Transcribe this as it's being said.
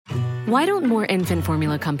Why don't more infant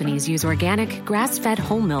formula companies use organic, grass-fed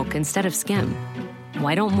whole milk instead of skim?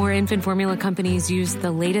 Why don't more infant formula companies use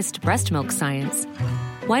the latest breast milk science?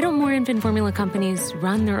 Why don't more infant formula companies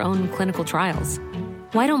run their own clinical trials?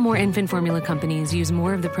 Why don't more infant formula companies use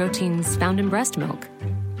more of the proteins found in breast milk?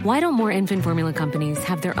 Why don't more infant formula companies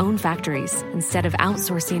have their own factories instead of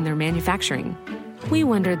outsourcing their manufacturing? We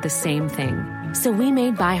wondered the same thing. So we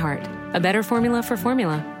made ByHeart, a better formula for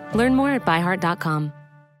formula. Learn more at byheart.com.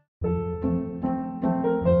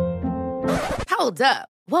 Hold up.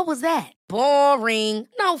 What was that? Boring.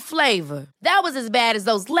 No flavor. That was as bad as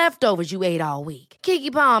those leftovers you ate all week.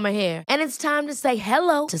 Keke Palmer here. And it's time to say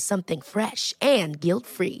hello to something fresh and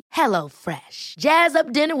guilt-free. Hello Fresh. Jazz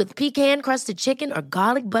up dinner with pecan-crusted chicken or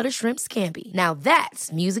garlic butter shrimp scampi. Now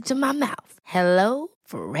that's music to my mouth. Hello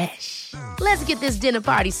Fresh. Let's get this dinner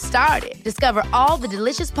party started. Discover all the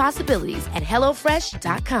delicious possibilities at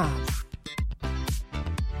hellofresh.com.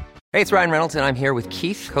 Hey, it's Ryan Reynolds, and I'm here with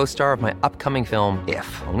Keith, co-star of my upcoming film, If,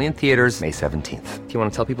 only in theaters May 17th. Do you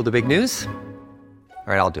want to tell people the big news?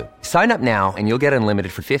 All right, I'll do it. Sign up now and you'll get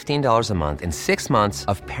unlimited for $15 a month and 6 months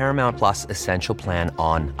of Paramount Plus Essential Plan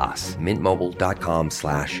on us.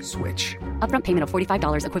 MintMobile.com/switch. Upfront payment of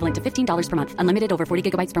 $45 equivalent to $15 per month. Unlimited over 40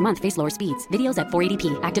 gigabytes per month. Face lower speeds. Videos at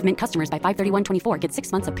 480p. Active Mint customers by 531.24 get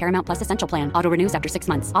 6 months of Paramount Plus Essential Plan. Auto renews after 6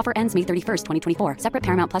 months. Offer ends May 31st, 2024. Separate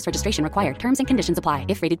Paramount Plus registration required. Terms and conditions apply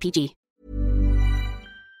if rated PG.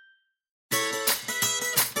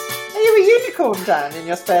 Are you a unicorn, Dan, in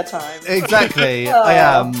your spare time? Exactly. I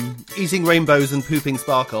am eating rainbows and pooping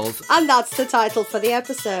sparkles. And that's the title for the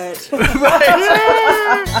episode.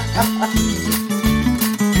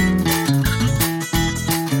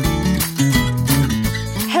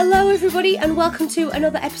 Hello everybody and welcome to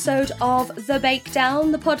another episode of The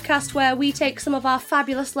Bakedown, the podcast where we take some of our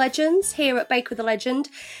fabulous legends here at Bake with a Legend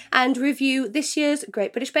and review this year's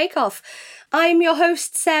Great British Bake Off. I'm your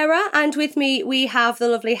host Sarah, and with me we have the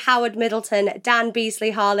lovely Howard Middleton, Dan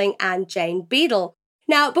Beasley-Harling and Jane Beadle.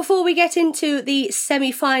 Now, before we get into the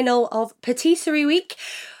semi-final of Patisserie Week,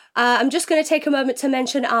 I'm just going to take a moment to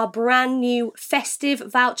mention our brand new festive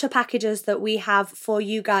voucher packages that we have for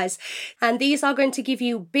you guys. And these are going to give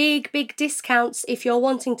you big discounts if you're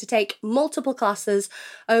wanting to take multiple classes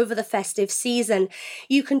over the festive season.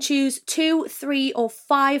 You can choose 2, 3 or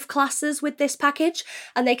 5 classes with this package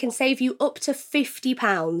and they can save you up to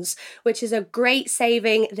 £50, which is a great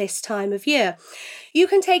saving this time of year. You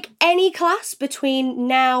can take any class between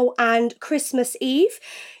now and Christmas Eve.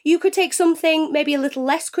 You could take something maybe a little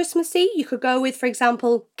less Christmassy. You could go with, for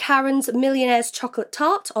example, Karen's Millionaire's Chocolate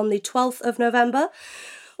Tart on the 12th of November,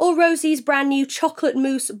 or Rosie's brand new Chocolate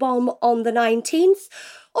Mousse Bomb on the 19th.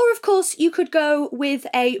 Or, of course, you could go with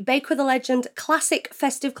a Bake with a Legend classic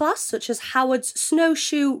festive class, such as Howard's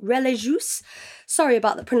Snowshoe Religieuse, sorry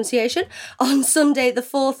about the pronunciation, on Sunday the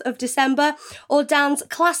 4th of December, or Dan's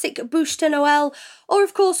classic Bouche de Noël, or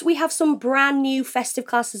of course we have some brand new festive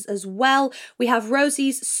classes as well. We have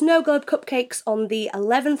Rosie's Snow Globe Cupcakes on the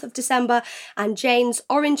 11th of December, and Jane's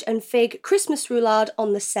Orange and Fig Christmas Roulade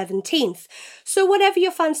on the 17th. So whatever you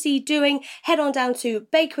fancy doing, head on down to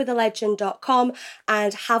bakewithalegend.com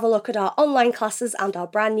and have a look at our online classes and our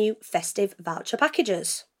brand new festive voucher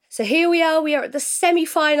packages. So here we are at the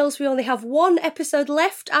semi-finals. We only have one episode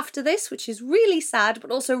left after this, which is really sad,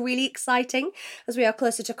 but also really exciting as we are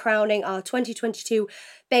closer to crowning our 2022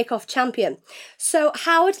 Bake Off champion. So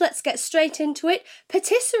Howard, let's get straight into it.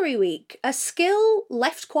 Patisserie Week, a skill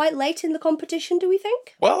left quite late in the competition, do we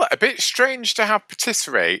think? Well, a bit strange to have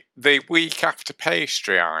patisserie the week after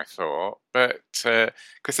pastry, I thought, but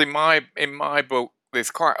because in my book, there's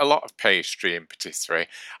quite a lot of pastry in patisserie.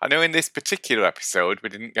 I know in this particular episode we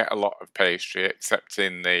didn't get a lot of pastry except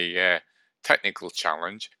in the technical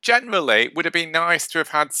challenge. Generally, it would have been nice to have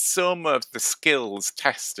had some of the skills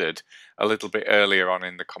tested a little bit earlier on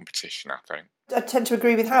in the competition, I think. I tend to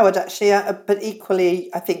agree with Howard, actually, but equally,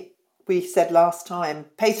 I think we said last time,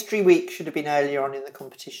 Pastry Week should have been earlier on in the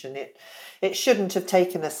competition. It shouldn't have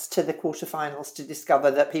taken us to the quarterfinals to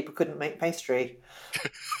discover that people couldn't make pastry.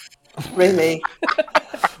 Really?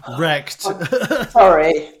 Wrecked.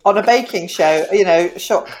 Sorry. On a baking show,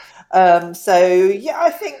 shock. So, yeah, I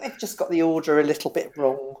think they've just got the order a little bit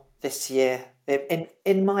wrong this year,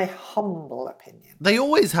 in my humble opinion. They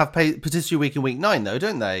always have Patisserie Week in week 9, though,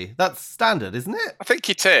 don't they? That's standard, isn't it? I think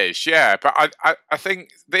it is, yeah. But I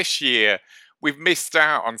think this year we've missed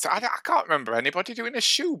out on... I can't remember anybody doing a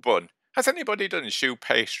shoe bun. Has anybody done shoe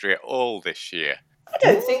pastry at all this year? I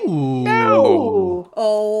don't think. No.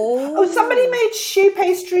 Oh, somebody made shoe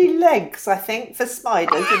pastry legs, I think, for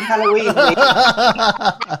spiders in Halloween week.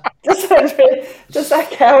 Does that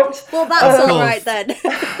count? Well, that's all right then.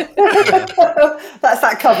 That's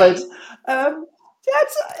that covered.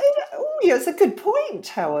 It's a good point,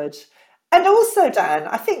 Howard. And also, Dan,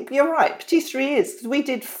 I think you're right. Patisserie is, because we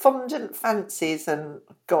did fondant fancies, and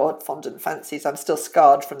God, fondant fancies, I'm still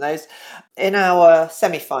scarred from those, in our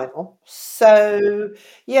semi-final. So,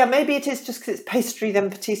 yeah, maybe it is just because it's pastry then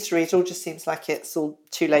patisserie. It all just seems like it's all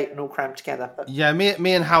too late and all crammed together. But... Yeah,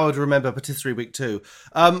 me and Howard remember Patisserie Week too.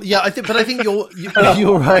 I think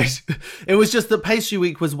you're right. It was just that Pastry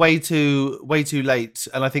Week was way too late,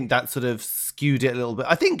 and I think that sort of skewed it a little bit.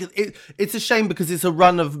 I think it's a shame because it's a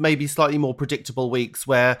run of maybe slightly more predictable weeks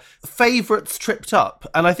where favourites tripped up,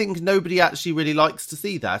 and I think nobody actually really likes to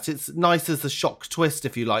see that. It's nice as a shock twist,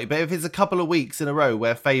 if you like, but if it's a couple of weeks in a row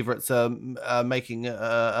where favourites are making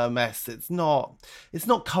a mess, it's not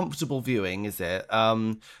comfortable viewing, is it?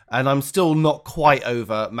 And I'm still not quite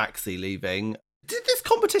over Maxi leaving. Did this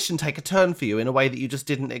competition take a turn for you in a way that you just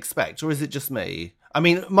didn't expect, or is it just me? I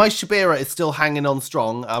mean, my Shabira is still hanging on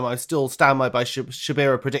strong. I still stand by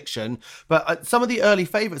Shabira prediction, but some of the early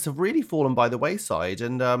favourites have really fallen by the wayside,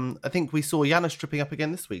 and I think we saw Janusz tripping up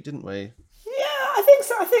again this week, didn't we? Yeah, I think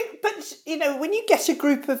so. But, when you get a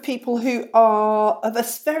group of people who are of a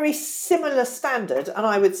very similar standard, and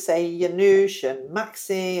I would say Janusz and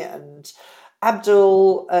Maxi and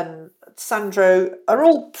Abdul and Sandro are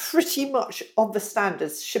all pretty much of the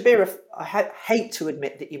standards. Shabira, I hate to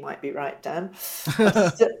admit that you might be right, Dan.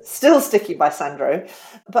 Still sticking by Sandro.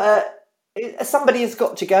 But somebody has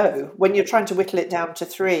got to go when you're trying to whittle it down to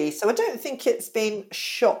 3. So I don't think it's been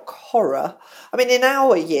shock horror. I mean, in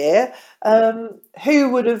our year, who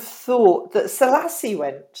would have thought that Selassie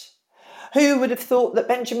went? Who would have thought that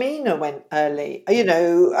Benjamina went early?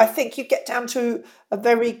 I think you get down to a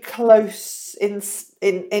very close in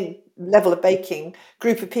level of baking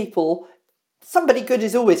group of people. Somebody good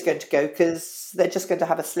is always going to go because they're just going to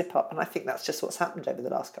have a slip up, and I think that's just what's happened over the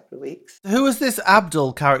last couple of weeks. Who was this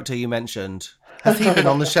Abdul character you mentioned? Has he been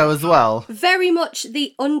on the show as well? Very much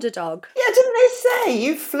the underdog. Yeah, didn't they say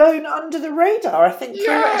you've flown under the radar? I think Drew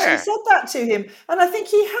actually said that to him, and I think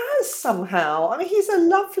he has somehow. I mean, he's a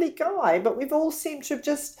lovely guy, but we've all seemed to have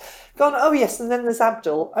just gone, oh yes, and then there's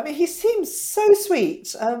Abdul. I mean, he seems so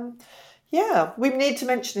sweet. Yeah, we need to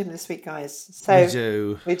mention him this week, guys.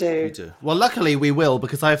 So We do. Well, luckily we will,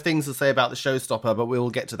 because I have things to say about the showstopper, but we will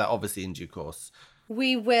get to that obviously in due course.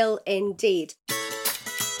 We will indeed.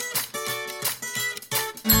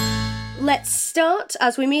 Let's start,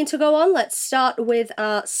 as we mean to go on, let's start with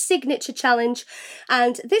our signature challenge.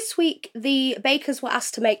 And this week, the bakers were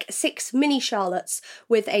asked to make 6 mini Charlottes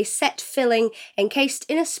with a set filling encased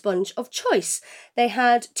in a sponge of choice. They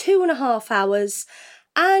had 2.5 hours.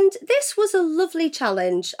 And this was a lovely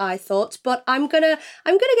challenge, I thought, but I'm gonna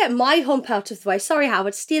get my hump out of the way. Sorry,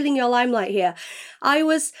 Howard, stealing your limelight here. I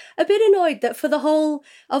was a bit annoyed that for the whole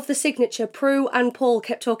of the signature, Prue and Paul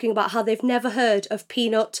kept talking about how they've never heard of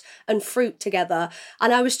peanut and fruit together.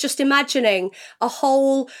 And I was just imagining a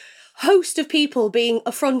whole host of people being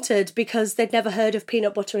affronted because they'd never heard of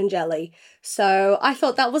peanut butter and jelly. So I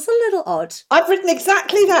thought that was a little odd. I've written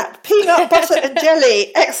exactly that. Peanut butter and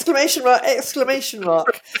jelly, exclamation mark, exclamation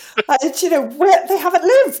mark. Where they haven't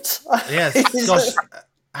lived. Yes, gosh,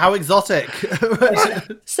 how exotic.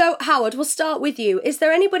 So, Howard, we'll start with you. Is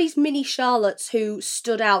there anybody's mini Charlottes who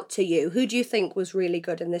stood out to you? Who do you think was really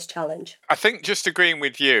good in this challenge? I think just agreeing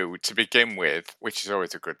with you to begin with, which is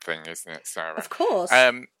always a good thing, isn't it, Sarah? Of course.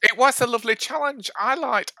 It was a lovely challenge.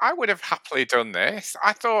 I would have happily done this.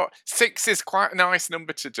 I thought 6 is quite a nice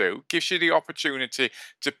number to do. Gives you the opportunity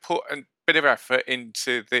to put a bit of effort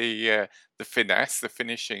into the finesse, the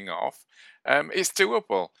finishing off. It's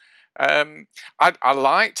doable. I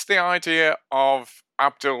liked the idea of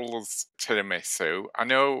Abdul's tiramisu. I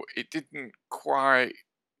know it didn't quite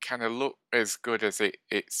kind of look as good as it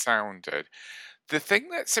sounded. The thing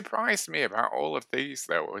that surprised me about all of these,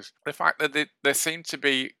 though, was the fact that there seemed to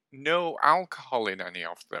be no alcohol in any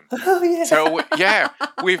of them. Oh, yeah. So, yeah,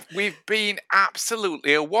 we've been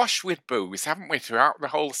absolutely awash with booze, haven't we, throughout the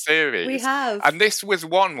whole series? We have. And this was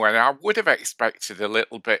one where I would have expected a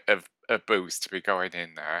little bit of booze to be going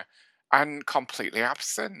in there, and completely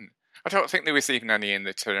absent. I don't think there was even any in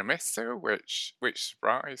the tiramisu, which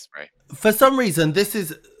surprised me. For some reason, this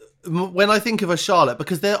is When I think of a Charlotte,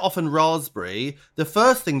 because they're often raspberry, the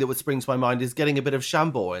first thing that would spring to my mind is getting a bit of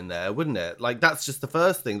Chambord in there, wouldn't it? Like, that's just the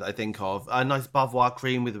first thing that I think of. A nice Bavois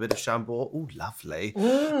cream with a bit of Chambord. Oh, lovely.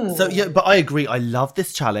 So, yeah, but I agree. I love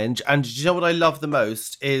this challenge. And do you know what I love the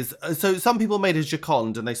most is, so some people made a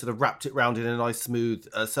Joconde and they sort of wrapped it round in a nice smooth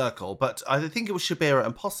circle. But I think it was Shabira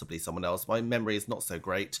and possibly someone else. My memory is not so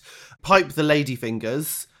great. Pipe the lady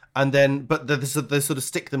fingers. And then, but they sort of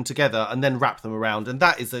stick them together and then wrap them around. And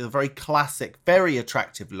that is a very classic, very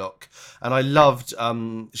attractive look. And I loved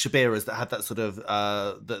Shabira's that had that sort of,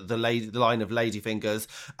 the line of lady fingers.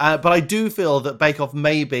 But I do feel that Bake Off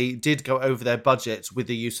maybe did go over their budget with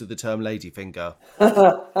the use of the term lady finger.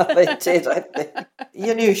 They did, I think.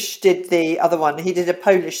 Janusz did the other one. He did a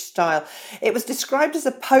Polish style. It was described as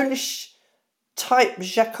a Polish type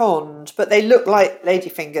Joconde, but they look like lady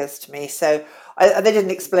fingers to me. So they didn't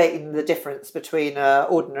explain the difference between an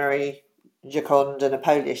ordinary Joconde and a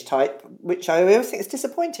Polish type, which I always think is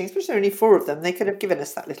disappointing, especially there are only 4 of them. They could have given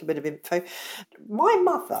us that little bit of info. My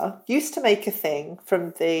mother used to make a thing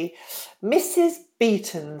from the Mrs.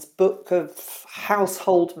 Beaton's book of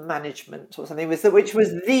household management or something, which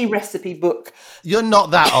was the recipe book. You're not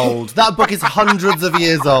that old. That book is hundreds of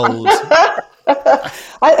years old.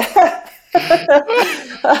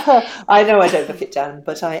 I know I don't look it down,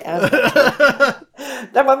 but I am.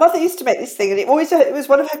 Now, my mother used to make this thing, and it was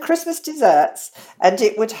one of her Christmas desserts, and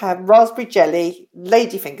it would have raspberry jelly,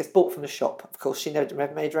 ladyfingers bought from the shop. Of course, she never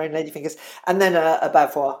made her own ladyfingers, and then a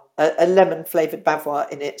Bavois, a lemon-flavoured Bavois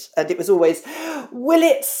in it. And it was always, will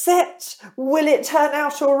it set? Will it turn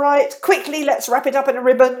out all right? Quickly, let's wrap it up in a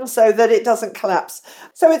ribbon so that it doesn't collapse.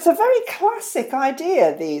 So it's a very classic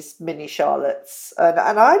idea, these mini Charlottes, and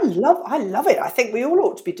I love it. I think we all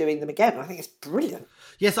ought to be doing them again. I think it's brilliant.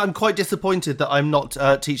 Yes, I'm quite disappointed that I'm not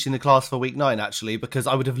teaching the class for week 9, actually, because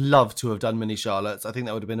I would have loved to have done mini Charlottes. I think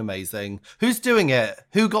that would have been amazing. Who's doing it?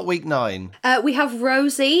 Who got week 9? We have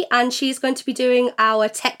Rosie, and she's going to be doing our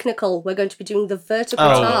technical. We're going to be doing the vertical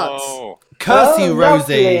tarts. Curse you,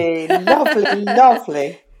 Rosie.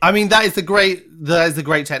 Lovely. I mean, that is a great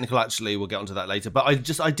technical, actually. We'll get onto that later. But I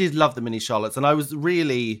did love the mini Charlottes, and I was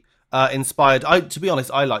really inspired. To be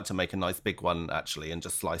honest, I like to make a nice big one, actually, and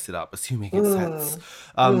just slice it up, assuming it sets.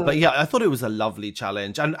 But yeah, I thought it was a lovely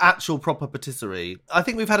challenge and actual proper patisserie. I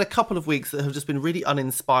think we've had a couple of weeks that have just been really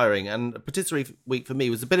uninspiring, and patisserie week for me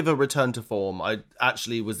was a bit of a return to form. I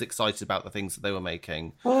actually was excited about the things that they were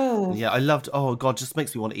making. Yeah, I loved, oh God, just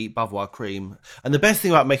makes me want to eat Bavois cream. And the best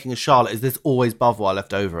thing about making a Charlotte is there's always Bavois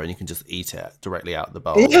left over and you can just eat it directly out of the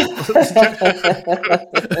bowl. And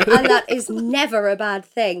that is never a bad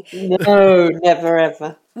thing. No, never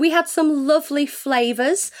ever. We had some lovely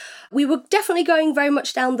flavours. We were definitely going very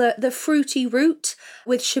much down the fruity route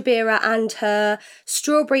with Shabira and her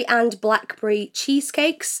strawberry and blackberry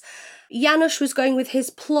cheesecakes. Janusz was going with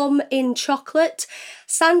his plum in chocolate.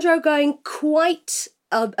 Sandro going quite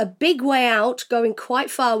a big way out, going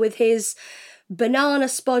quite far with his banana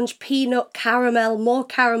sponge, peanut, caramel, more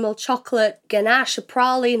caramel, chocolate, ganache, a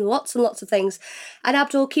praline, lots and lots of things. And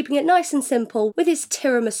Abdul keeping it nice and simple with his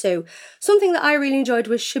tiramisu. Something that I really enjoyed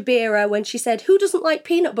was Shabira when she said, who doesn't like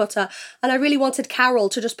peanut butter? And I really wanted Carol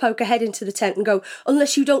to just poke her head into the tent and go,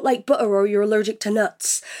 unless you don't like butter or you're allergic to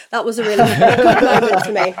nuts. That was a really good moment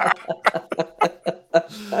for me.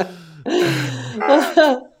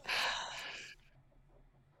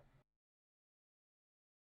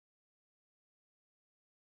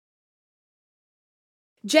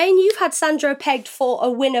 Jane, you've had Sandro pegged for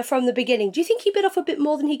a winner from the beginning. Do you think he bit off a bit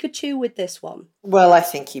more than he could chew with this one? Well, I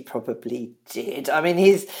think he probably did. I mean,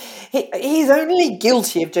 he's only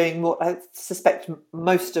guilty of doing what I suspect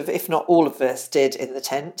most of, if not all of us, did in the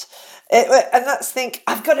tent. And that's think,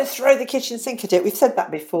 I've got to throw the kitchen sink at it. We've said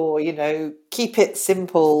that before, you know, keep it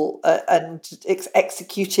simple and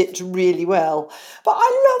execute it really well. But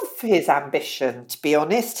I love his ambition, to be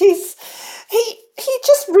honest. He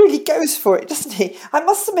just really goes for it, doesn't he? I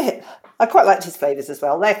must admit, I quite liked his flavours as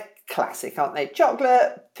well. They're classic, aren't they?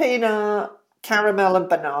 Chocolate, peanut, caramel and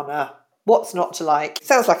banana. What's not to like?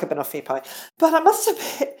 Sounds like a banoffee pie. But I must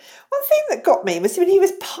admit, one thing that got me was when he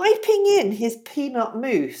was piping in his peanut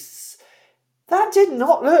mousse. That did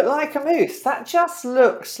not look like a mousse. That just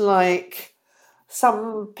looked like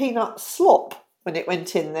some peanut slop when it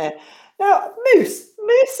went in there. Now, mousse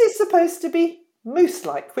is supposed to be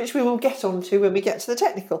mousse-like, which we will get onto when we get to the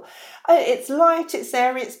technical. It's light, it's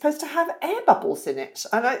airy, it's supposed to have air bubbles in it.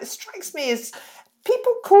 And it strikes me as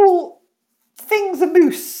people call things a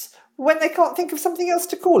mousse when they can't think of something else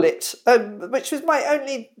to call it, which was my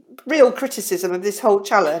only real criticism of this whole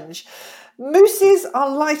challenge. Mousses are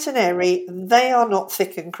light and airy. They are not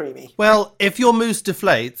thick and creamy. Well, if your mousse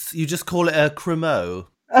deflates, you just call it a cremo.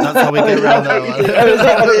 That's how we get around that one. Is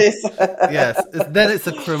that what it is? Yes, then it's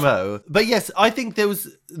a cremo. But yes, I think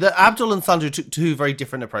Abdul and Sandro took two very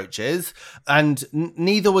different approaches, and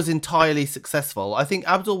neither was entirely successful. I think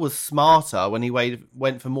Abdul was smarter when he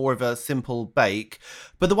went for more of a simple bake.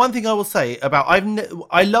 But the one thing I will say about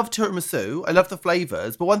I love tiramisu, I love the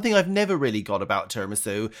flavours, but one thing I've never really got about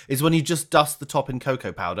tiramisu is when you just dust the top in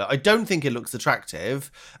cocoa powder. I don't think it looks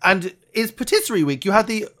attractive. And it's patisserie week. You had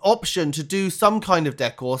the option to do some kind of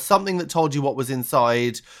decor, something that told you what was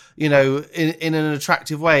inside, you know, in an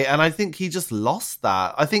attractive way. And I think he just lost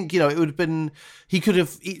that. I think, you know, it would have been, he could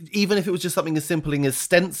have, even if it was just something as simple as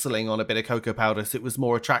stenciling on a bit of cocoa powder so it was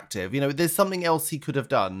more attractive, you know, there's something else he could have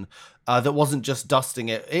done that wasn't just dusting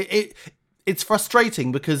it. It's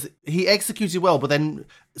frustrating because he executed well, but then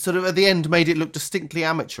sort of at the end made it look distinctly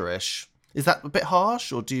amateurish. Is that a bit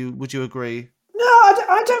harsh, or would you agree? No,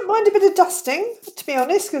 I don't mind a bit of dusting, to be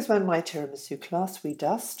honest, because when my tiramisu class, we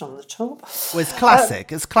dust on the top. Well, it's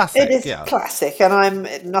classic. It's classic. It is classic, and I'm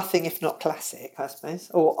nothing if not classic, I suppose,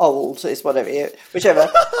 or old is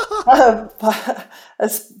whichever.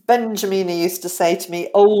 As Benjamina used to say to me,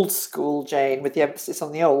 old school, Jane, with the emphasis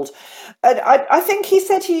on the old. And I think he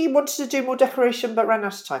said he wanted to do more decoration, but ran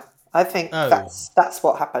out of time. I think that's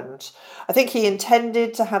what happened. I think he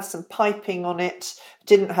intended to have some piping on it,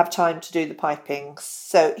 didn't have time to do the piping,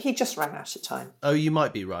 so he just ran out of time. Oh, you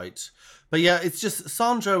might be right. But yeah, it's just,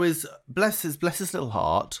 Sandro is, bless his little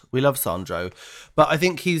heart. We love Sandro. But I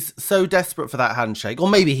think he's so desperate for that handshake. Or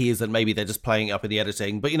maybe he isn't. Maybe they're just playing it up in the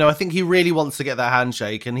editing. But, you know, I think he really wants to get that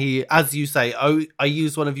handshake. And he, as you say, I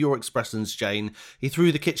used one of your expressions, Jane. He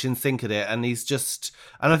threw the kitchen sink at it. And he's just,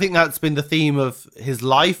 and I think that's been the theme of his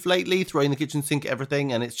life lately, throwing the kitchen sink at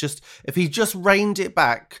everything. And it's just, if he just reined it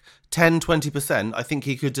back 10-20%, I think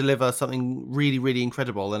he could deliver something really, really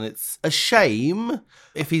incredible. And it's a shame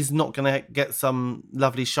if he's not going to get some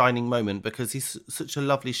lovely shining moment, because he's such a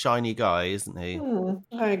lovely shiny guy, isn't he?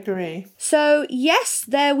 I agree. So yes,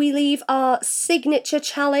 there we leave our signature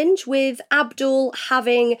challenge, with Abdul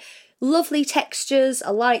having lovely textures,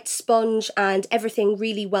 a light sponge, and everything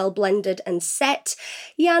really well blended and set.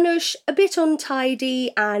 Janusz a bit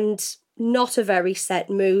untidy and not a very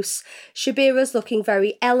set mousse. Shabira's looking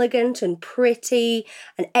very elegant and pretty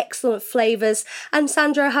and excellent flavours, and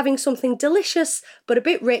Sandro having something delicious but a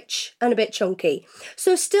bit rich and a bit chunky.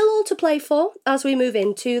 So still all to play for as we move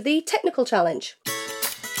into the technical challenge.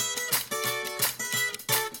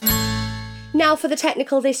 Now for the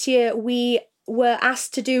technical this year, we were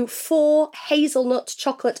asked to do 4 hazelnut,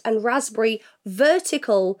 chocolate and raspberry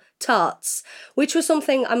vertical tarts, which was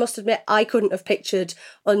something I must admit I couldn't have pictured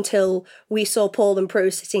until we saw Paul and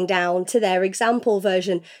Prue sitting down to their example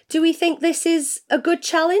version. Do we think this is a good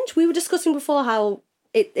challenge? We were discussing before how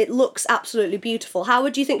it looks absolutely beautiful.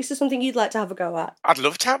 Howard, do you think this is something you'd like to have a go at? I'd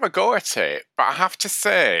love to have a go at it, but I have to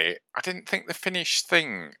say, I didn't think the finished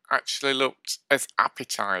thing actually looked as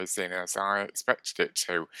appetising as I expected it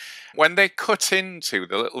to. When they cut into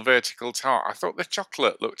the little vertical tart, I thought the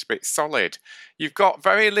chocolate looked a bit solid. You've got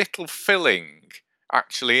very little filling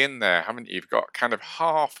actually in there, haven't you? You've got kind of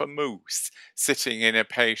half a mousse sitting in a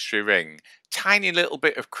pastry ring, tiny little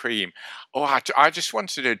bit of cream. Oh, I just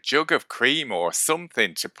wanted a jug of cream or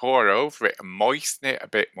something to pour over it and moisten it a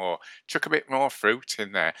bit more, chuck a bit more fruit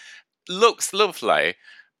in there. Looks lovely,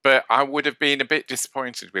 but I would have been a bit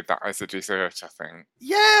disappointed with that as a dessert, I think.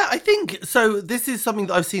 Yeah, I think so. This is something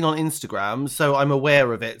that I've seen on Instagram, so I'm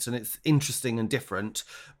aware of it and it's interesting and different.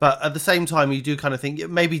 But at the same time, you do kind of think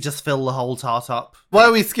maybe just fill the whole tart up. Why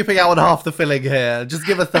are we skipping out on half the filling here? Just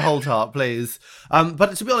give us the whole tart, please.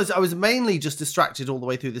 But to be honest, I was mainly just distracted all the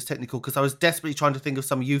way through this technical because I was desperately trying to think of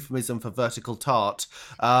some euphemism for vertical tart.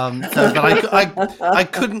 But I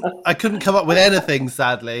couldn't come up with anything,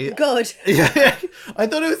 sadly. Good. Yeah, I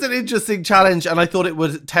thought it was an interesting challenge, and I thought it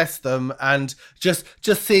would test them. And just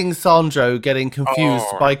seeing Sandro getting confused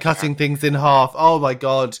by cutting things in half. Oh my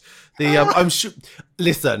god. I'm sure.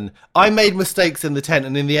 Listen, I made mistakes in the tent,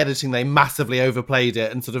 and in the editing, they massively overplayed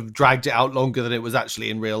it and sort of dragged it out longer than it was actually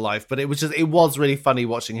in real life. But it was really funny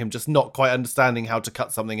watching him just not quite understanding how to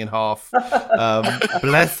cut something in half.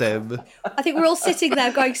 Bless him. I think we're all sitting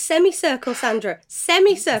there going, semicircle, Sandra,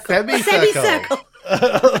 semicircle.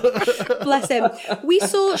 Bless him. We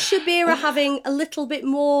saw Shabira having a little bit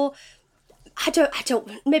more I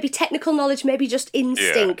don't, maybe technical knowledge, maybe just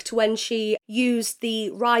instinct when she used the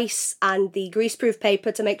rice and the greaseproof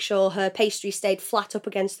paper to make sure her pastry stayed flat up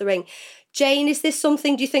against the ring. Jane, is this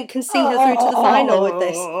something, do you think, can see her through to the final with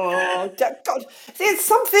this? Oh, God. It's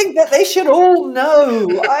something that they should all know.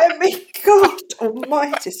 I mean, God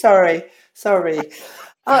almighty. Sorry.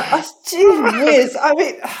 Gee whiz. I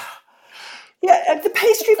mean, the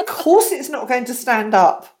pastry, of course it's not going to stand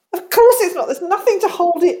up. Of course it's not. There's nothing to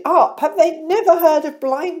hold it up. Have they never heard of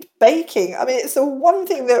blind baking? I mean, it's the one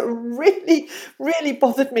thing that really, really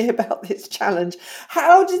bothered me about this challenge.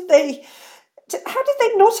 How did they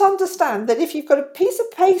not understand that if you've got a piece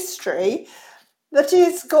of pastry that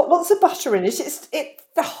is got lots of butter in it,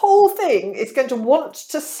 the whole thing is going to want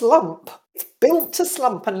to slump. It's built to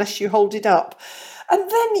slump unless you hold it up. And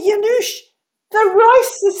then, Janusz, the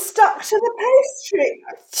rice is stuck to the pastry.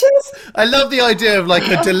 I love the idea of like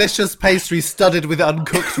a delicious pastry studded with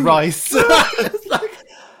uncooked rice. So I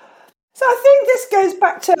think this goes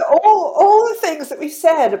back to all the things that we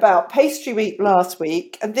said about pastry week last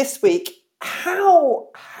week and this week. How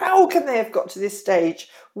can they have got to this stage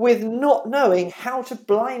with not knowing how to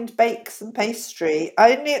blind bake some pastry?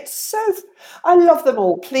 I mean, I love them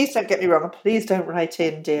all. Please don't get me wrong. Please don't write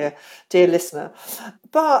in, dear listener.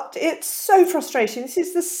 But it's so frustrating. This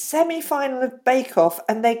is the semi-final of Bake Off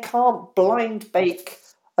and they can't blind bake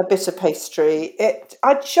a bit of pastry.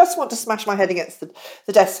 I just want to smash my head against the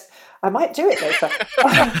desk. I might do it later.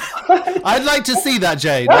 I'd like to see that,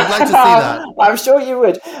 Jane. I'd like to see that. I'm sure you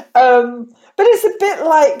would. But it's a bit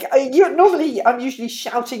like, I'm usually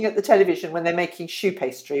shouting at the television when they're making choux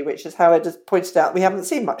pastry, which is how I just pointed out. We haven't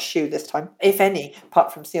seen much choux this time, if any,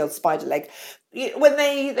 apart from the old spider leg. When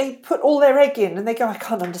they put all their egg in and they go, I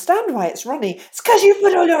can't understand why it's runny. It's because you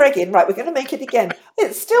put all your egg in. Right, we're going to make it again.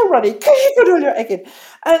 It's still runny because you put all your egg in.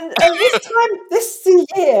 And this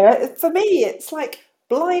year, for me, it's like,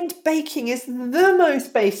 blind baking is the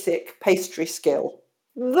most basic pastry skill.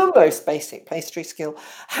 The most basic pastry skill.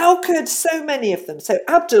 How could so many of them? So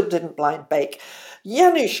Abdul didn't blind bake.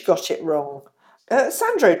 Janusz got it wrong.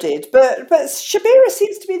 Sandro did. But Shabira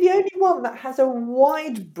seems to be the only one that has a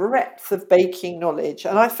wide breadth of baking knowledge.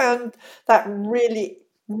 And I found that really,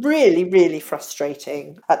 really, really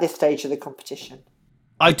frustrating at this stage of the competition.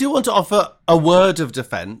 I do want to offer a word of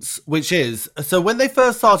defence, which is, so when they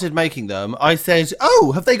first started making them, I said,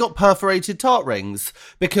 oh, have they got perforated tart rings?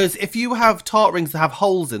 Because if you have tart rings that have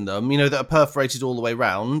holes in them, that are perforated all the way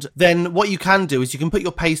round, then what you can do is you can put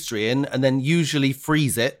your pastry in and then usually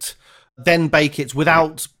freeze it, then bake it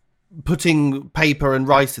without putting paper and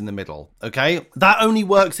rice in the middle, okay? That only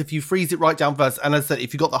works if you freeze it right down first. And as I said,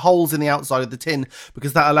 if you've got the holes in the outside of the tin,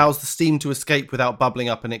 because that allows the steam to escape without bubbling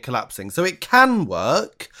up and it collapsing. So it can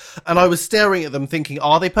work. And I was staring at them thinking,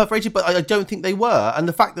 are they perforated? But I don't think they were. And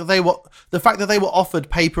the fact that they were offered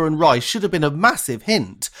paper and rice should have been a massive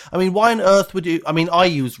hint. I mean, why on earth would you... I mean, I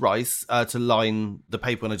use rice to line the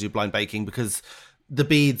paper when I do blind baking because the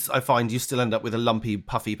beads, I find you still end up with a lumpy,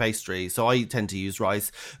 puffy pastry. So I tend to use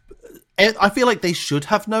rice. I feel like they should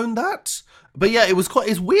have known that. But yeah,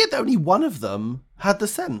 it's weird that only one of them had the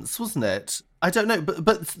sense, wasn't it? I don't know,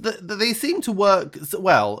 but they seem to work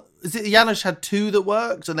well. Is it Janusz had two that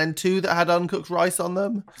worked and then two that had uncooked rice on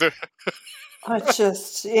them? I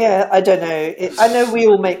don't know. I know we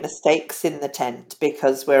all make mistakes in the tent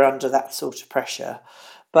because we're under that sort of pressure.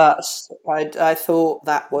 But I thought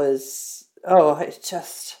that was, I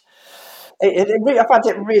found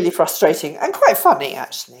it really frustrating and quite funny,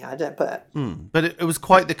 actually. But it was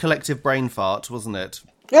quite the collective brain fart, wasn't it?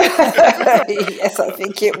 Yes, I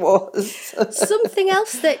think it was. Something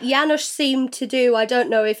else that Janusz seemed to do, I don't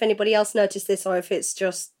know if anybody else noticed this or if it's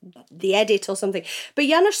just the edit or something, but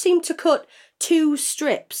Janusz seemed to cut two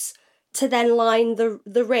strips to then line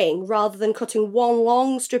the ring rather than cutting one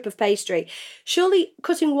long strip of pastry. Surely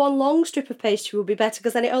cutting one long strip of pastry would be better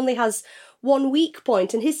because then it only has one weak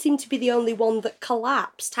point, and his seemed to be the only one that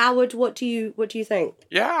collapsed. Howard, what do you think?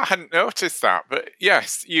 Yeah, I hadn't noticed that, but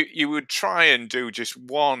yes, you would try and do just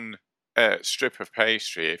one strip of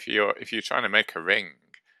pastry if you're trying to make a ring.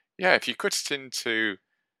 Yeah, if you cut it into,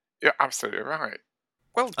 you're absolutely right.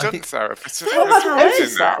 Well done, Sarah. Sarah.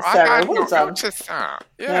 Well done. Noticed that.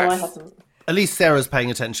 Yes. No, I haven't. At least Sarah's paying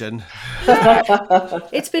attention.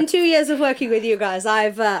 It's been 2 years of working with you guys.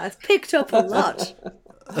 I've picked up a lot.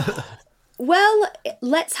 Well,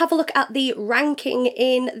 let's have a look at the ranking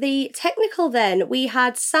in the technical then. We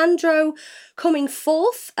had Sandro coming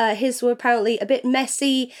fourth. His were apparently a bit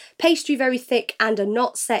messy, pastry very thick and a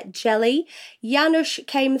not set jelly. Janusz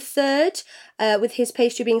came third. with his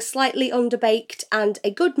pastry being slightly underbaked and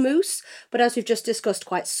a good mousse, but as we've just discussed,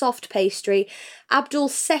 quite soft pastry.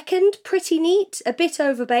 Abdul's second, pretty neat, a bit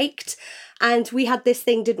overbaked. And we had this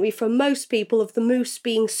thing, didn't we, from most people, of the mousse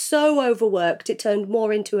being so overworked it turned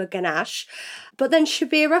more into a ganache. But then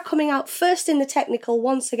Shabira coming out first in the technical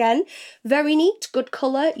once again. Very neat, good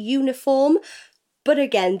colour, uniform. But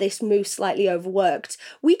again, this mousse slightly overworked.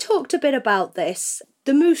 We talked a bit about this.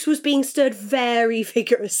 The mousse was being stirred very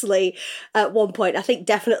vigorously at one point, I think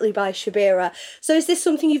definitely by Shabira. So is this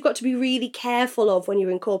something you've got to be really careful of when you're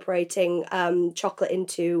incorporating chocolate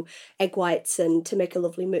into egg whites and to make a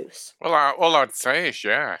lovely mousse? Well, all I'd say is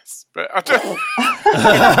yes, but I don't...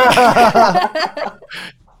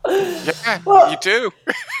 Yeah, well, you do.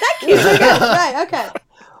 Thank you. Right, okay.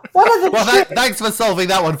 Thanks for solving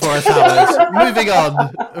that one for us, Howard. Moving on.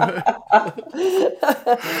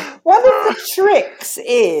 One of the tricks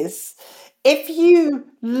is if you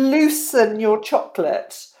loosen your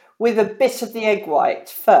chocolate with a bit of the egg white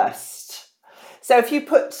first. So if you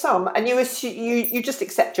put some, and you just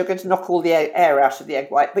accept you're going to knock all the air out of the egg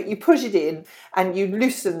white, but you put it in and you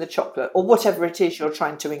loosen the chocolate, or whatever it is you're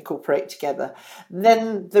trying to incorporate together,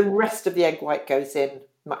 then the rest of the egg white goes in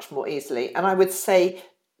much more easily. And I would say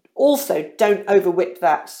also don't over whip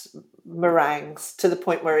that meringues to the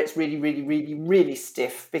point where it's really, really, really, really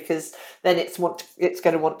stiff, because then it's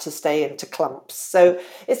going to want to stay into clumps. So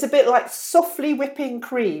it's a bit like softly whipping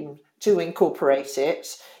cream to incorporate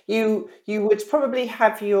it. You would probably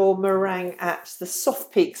have your meringue at the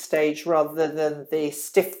soft peak stage rather than the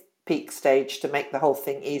stiff peak stage to make the whole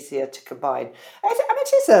thing easier to combine. I mean,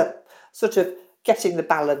 it is a sort of getting the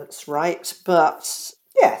balance right, but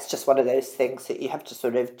yeah, it's just one of those things that you have to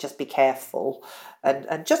sort of just be careful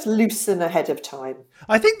and just loosen ahead of time.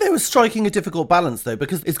 I think they were striking a difficult balance, though,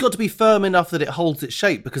 because it's got to be firm enough that it holds its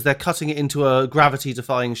shape, because they're cutting it into a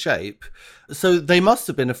gravity-defying shape. So they must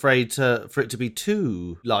have been afraid for it to be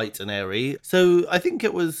too light and airy. So I think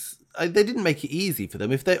it was... They didn't make it easy for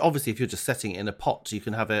them. If you're just setting it in a pot, you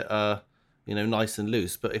can have it... nice and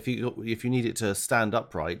loose. But if you need it to stand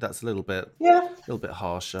upright, that's a little bit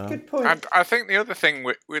harsher. Good point. And I think the other thing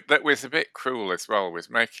that was a bit cruel as well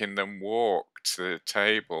was making them walk to the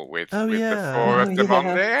table with the four of them on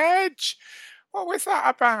the edge. What was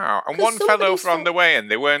that about? And one fell over on the way,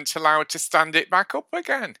 and they weren't allowed to stand it back up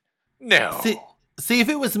again. No. See, if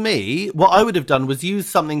it was me, what I would have done was use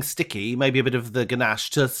something sticky, maybe a bit of the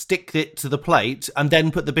ganache, to stick it to the plate and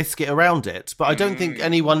then put the biscuit around it. But I don't think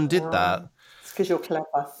anyone did that. It's because you're clever.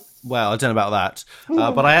 Well, I don't know about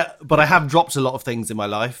that, but I have dropped a lot of things in my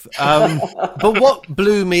life. But what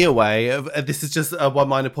blew me away, this is just a one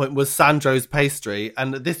minor point, was Sandro's pastry,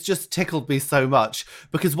 and this just tickled me so much,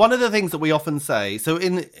 because one of the things that we often say, so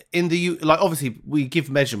in the, like, obviously we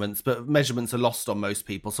give measurements, but measurements are lost on most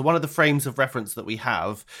people. So one of the frames of reference that we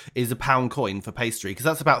have is a pound coin for pastry, because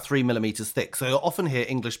that's about 3 millimeters thick. So you'll often hear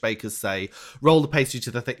English bakers say, roll the pastry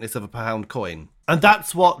to the thickness of a pound coin. And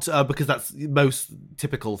that's what, because that's the most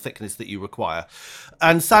typical thickness that you require.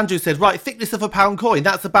 And Sandro said, right, thickness of a pound coin,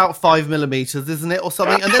 that's about 5 millimeters, isn't it, or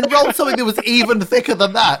something? And then rolled something that was even thicker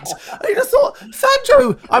than that. And you just thought,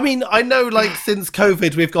 Sandro, I mean, I know, like, since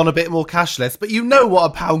COVID we've gone a bit more cashless, but you know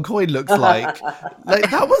what a pound coin looks like.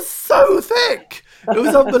 Like, that was so thick. It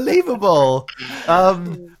was unbelievable.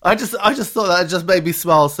 I just thought that just made me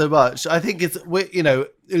smile so much. I think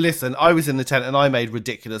listen, I was in the tent and I made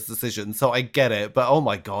ridiculous decisions, so I get it. But oh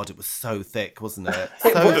my God, it was so thick, wasn't it?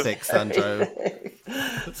 So thick, Sandro.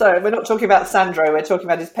 Sorry, we're not talking about Sandro. We're talking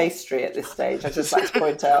about his pastry at this stage. I'd just like to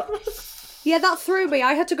point out. Yeah, that threw me.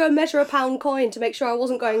 I had to go measure a pound coin to make sure I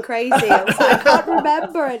wasn't going crazy. I was like, I can't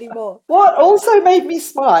remember anymore. What also made me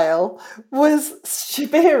smile was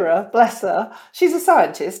Shabira, bless her. She's a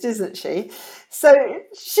scientist, isn't she? So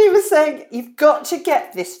she was saying, you've got to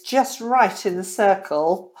get this just right in the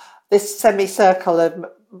circle, this semicircle of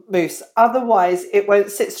mousse. Otherwise, it won't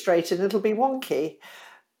sit straight and it'll be wonky.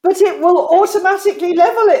 But it will automatically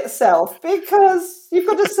level itself because you've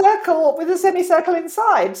got a circle with a semicircle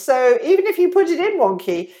inside. So even if you put it in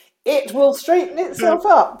wonky, it will straighten itself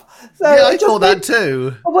up. So yeah, I thought that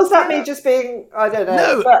too. Or was that me just being, I don't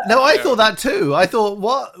know. No, I thought that too. I thought,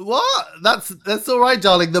 what? That's all right,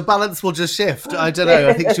 darling. The balance will just shift. I don't know.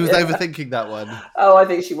 I think she was overthinking that one. Oh, I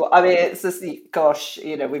think she was. I mean, it's just, gosh,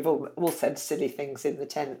 we've all said silly things in the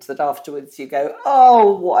tent that afterwards you go,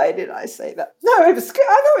 oh, why did I say that? No, it was. I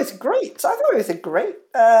thought it was great. I thought it was a great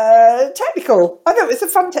technical. I thought it was a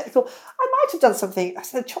fun technical. I might have done something. I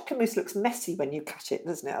said, chocolate mousse looks messy when you cut it,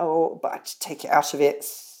 doesn't it? But I had to take it out of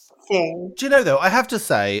its thing. Do you know, though, I have to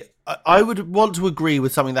say, I would want to agree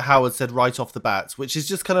with something that Howard said right off the bat, which is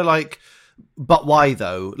just kind of like, but why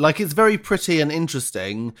though? Like, it's very pretty and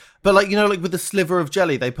interesting, but like, you know, like with the sliver of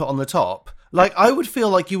jelly they put on the top, like, I would feel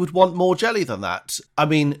like you would want more jelly than that. I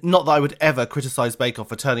mean, not that I would ever criticise Bake Off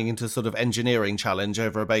for turning into a sort of engineering challenge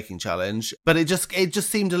over a baking challenge, but it just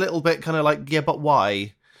seemed a little bit kind of like, yeah, but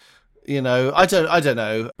why? You know, I don't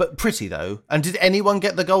know, but pretty though. And did anyone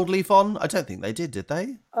get the gold leaf on? I don't think they did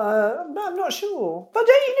they? I'm not sure. But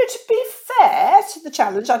to be fair to the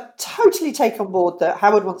challenge, I totally take on board that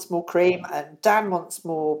Howard wants more cream and Dan wants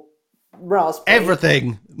more raspberry.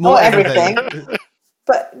 Everything. More everything.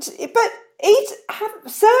 but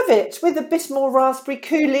serve it with a bit more raspberry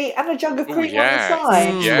coulis and a jug of cream on the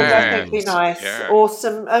side. Would I think be nice? Yeah. Or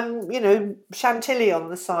some, chantilly on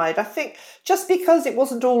the side. I think just because it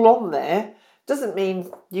wasn't all on there doesn't mean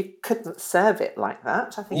you couldn't serve it like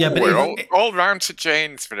that. I think. Yeah, but we're all round to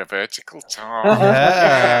Jane's for a vertical tart.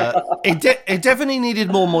 Yeah, it definitely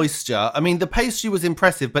needed more moisture. I mean, the pastry was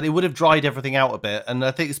impressive, but it would have dried everything out a bit. And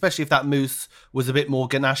I think, especially if that mousse was a bit more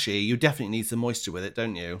ganache, you definitely need some moisture with it,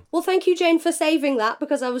 don't you? Well, thank you, Jane, for saving that,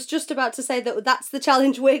 because I was just about to say that that's the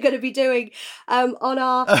challenge we're going to be doing on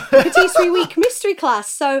our Patisserie Week mystery class.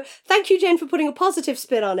 So thank you, Jane, for putting a positive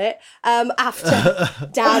spin on it after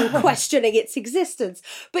Dan questioning its existence.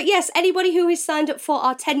 But yes, anybody who is signed up for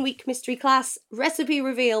our 10-week mystery class recipe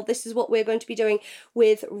reveal, this is what we're going to be doing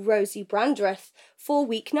with Rosie Brandreth for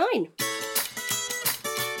week 9.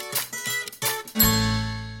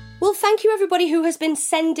 Well, thank you everybody who has been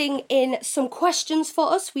sending in some questions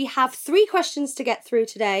for us. We have 3 questions to get through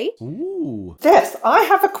today. Ooh. Yes, I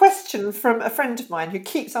have a question from a friend of mine who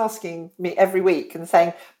keeps asking me every week and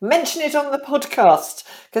saying, mention it on the podcast,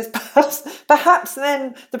 because perhaps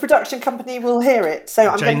then the production company will hear it. So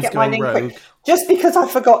I'm going to get mine in quick, just because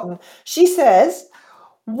I've forgotten. She says,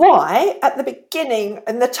 why at the beginning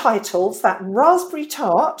in the titles, that raspberry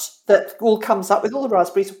tart that all comes up with all the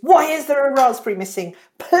raspberries, why is there a raspberry missing?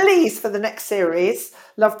 Please, for the next series,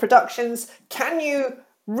 Love Productions, can you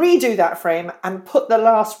redo that frame and put the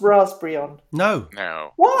last raspberry on? No.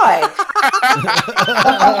 Why?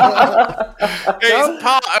 It's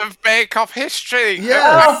part of Bake Off history.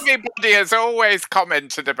 Yes. Everybody has always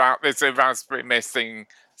commented about this raspberry missing.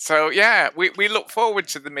 So, yeah, we look forward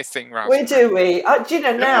to the missing raspberry. We.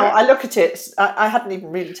 Now I look at it, I hadn't even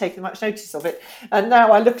really taken much notice of it, and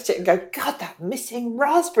now I look at it and go, God, that missing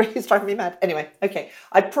raspberry is driving me mad. Anyway, okay.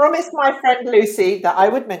 I promised my friend Lucy that I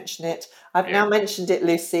would mention it. I've now mentioned it,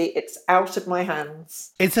 Lucy. It's out of my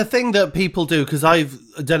hands. It's a thing that people do, because I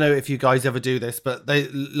don't know if you guys ever do this, but they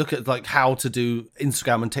look at like how to do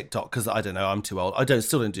Instagram and TikTok, because I don't know, I'm too old.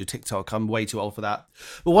 Still don't do TikTok. I'm way too old for that.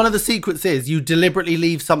 But one of the secrets is you deliberately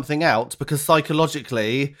leave something out because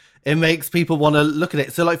psychologically it makes people want to look at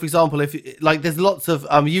it. So like, for example, if there's lots of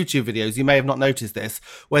YouTube videos, you may have not noticed this,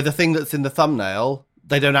 where the thing that's in the thumbnail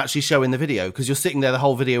they don't actually show in the video because you're sitting there the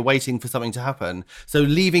whole video waiting for something to happen. So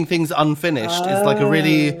leaving things unfinished is like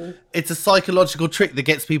it's a psychological trick that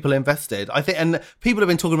gets people invested, I think. And people have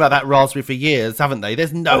been talking about that raspberry for years, haven't they?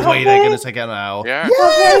 There's no way they're going to take it now. Yeah.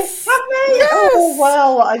 Yes! Yes! Oh,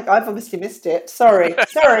 well, I've obviously missed it. Sorry.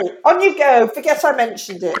 On you go. Forget I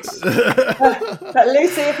mentioned it. But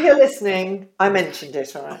Lucy, if you're listening, I mentioned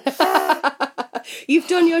it, all right? You've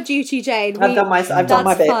done your duty, Jane. I've done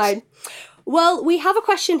my bit. Fine. Well, we have a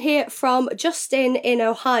question here from Justin in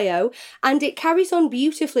Ohio, and it carries on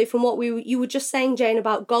beautifully from what you were just saying, Jane,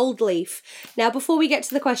 about gold leaf. Now, before we get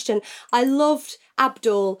to the question, I loved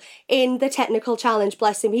Abdul in the technical challenge,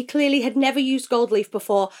 bless him. He clearly had never used gold leaf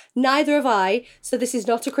before. Neither have I, so this is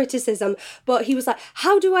not a criticism. But he was like,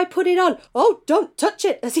 how do I put it on? Oh, don't touch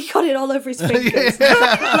it, as he got it all over his fingers.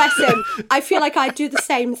 Bless him. I feel like I'd do the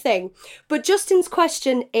same thing. But Justin's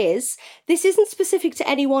question is, this isn't specific to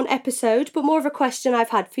any one episode, but more of a question I've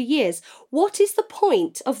had for years. What is the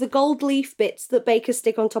point of the gold leaf bits that bakers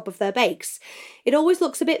stick on top of their bakes? It always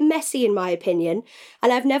looks a bit messy in my opinion,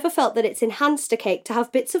 and I've never felt that it's enhanced a cake to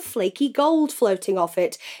have bits of flaky gold floating off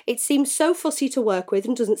it. It seems so fussy to work with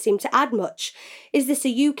and doesn't seem to add much. Is this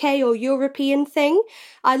a UK or European thing?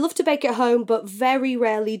 I love to bake at home, but very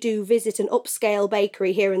rarely do visit an upscale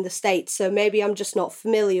bakery here in the States, so maybe I'm just not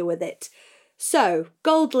familiar with it. So,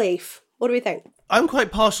 gold leaf, what do we think? I'm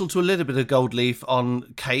quite partial to a little bit of gold leaf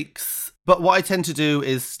on cakes. But what I tend to do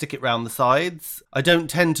is stick it round the sides. I don't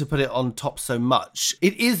tend to put it on top so much.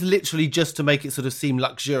 It is literally just to make it sort of seem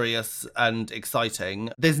luxurious and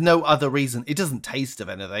exciting. There's no other reason. It doesn't taste of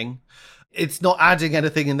anything. It's not adding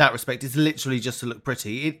anything in that respect. It's literally just to look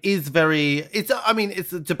pretty. It is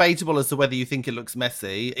it's debatable as to whether you think it looks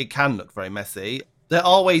messy. It can look very messy. There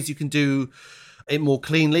are ways you can do it more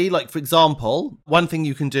cleanly. Like, for example, one thing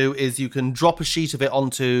you can do is you can drop a sheet of it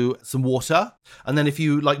onto some water. And then if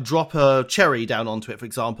you like drop a cherry down onto it, for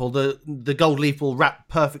example, the gold leaf will wrap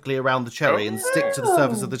perfectly around the cherry and stick to the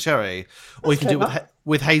surface of the cherry. Or you can do it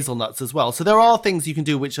with hazelnuts as well. So there are things you can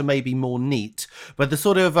do which are maybe more neat, but the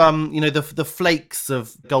sort of, the flakes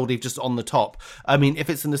of gold leaf just on the top. I mean, if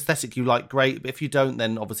it's an aesthetic you like, great. But if you don't,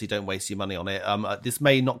 then obviously don't waste your money on it. This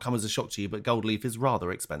may not come as a shock to you, but gold leaf is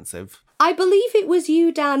rather expensive. I believe it was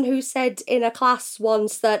you, Dan, who said in a class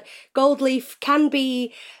once that gold leaf can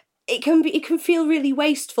be... It can feel really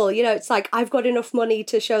wasteful. You know, it's like, I've got enough money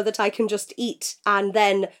to show that I can just eat and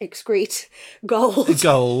then excrete gold.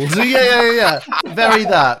 Gold. Yeah. Very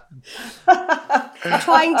that.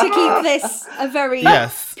 Trying to keep this a very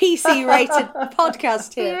PC-rated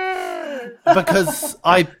podcast here. Because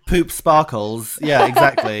I poop sparkles. Yeah,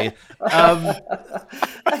 exactly. Are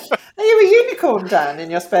you a unicorn, Dan, in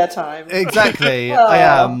your spare time? Exactly. I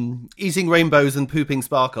am eating rainbows and pooping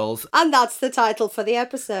sparkles. And that's the title for the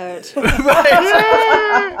episode.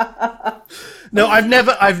 No,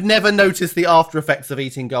 I've never noticed the after effects of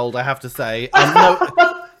eating gold, I have to say.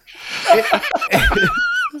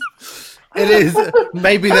 It is.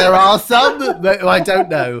 Maybe there are some, but I don't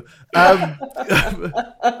know. But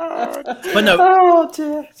no. Oh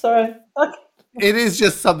dear. Sorry. It is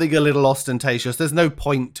just something a little ostentatious. There's no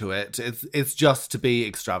point to it. It's just to be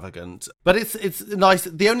extravagant. But it's nice.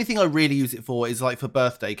 The only thing I really use it for is like for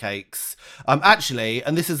birthday cakes. Actually,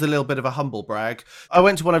 and this is a little bit of a humble brag, I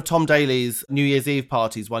went to one of Tom Daly's New Year's Eve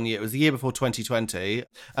parties one year. It was the year before 2020.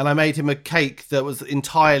 And I made him a cake that was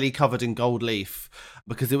entirely covered in gold leaf,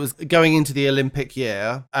 because it was going into the Olympic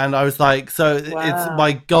year. And I was like, It's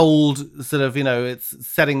my gold sort of, it's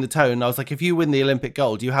setting the tone. I was like, if you win the Olympic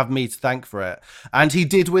gold, you have me to thank for it. And he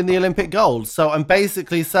did win the Olympic gold. So I'm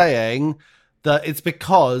basically saying that it's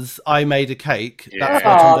because I made a cake. Yeah. That's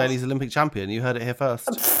why Tom Daly's Olympic champion. You heard it here first.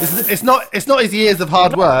 It's not his years of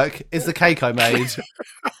hard work. It's the cake I made.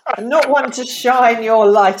 I'm not one to shine your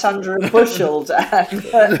light under a bushel, Dan.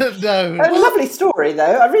 No. A lovely story, though.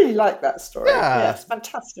 I really like that story. Yeah, it's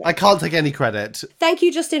fantastic. I can't take any credit. Thank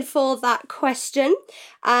you, Justin, for that question.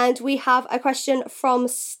 And we have a question from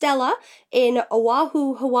Stella in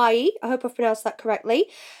Oahu, Hawaii. I hope I've pronounced that correctly.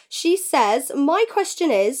 She says, my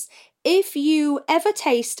question is, if you ever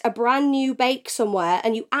taste a brand new bake somewhere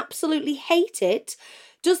and you absolutely hate it,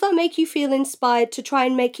 does that make you feel inspired to try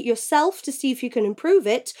and make it yourself to see if you can improve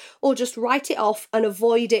it, or just write it off and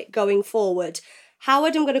avoid it going forward?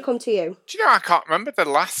 Howard, I'm going to come to you. Do you know, I can't remember the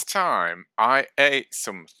last time I ate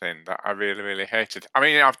something that I really, really hated. I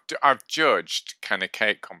mean, I've judged kind of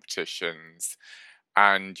cake competitions,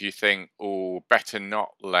 and you think, oh, better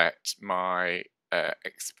not let my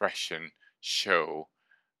expression show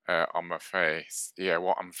on my face,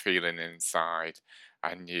 what I'm feeling inside.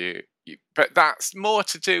 And but that's more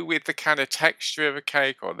to do with the kind of texture of a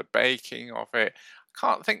cake or the baking of it. I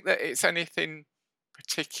can't think that it's anything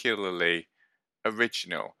particularly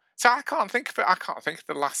original. So I can't think of it. I can't think of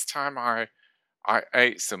the last time I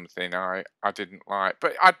ate something I didn't like.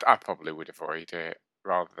 But I probably would avoid it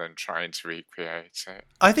rather than trying to recreate it.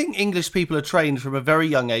 I think English people are trained from a very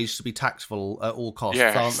young age to be tactful at all costs,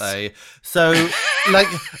 yes. Aren't they? So,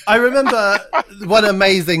 I remember one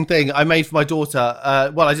amazing thing I made for my daughter.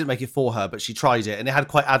 Well, I didn't make it for her, but she tried it, and it had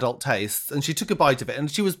quite adult tastes. And she took a bite of it, and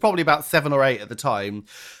she was probably about 7 or 8 at the time.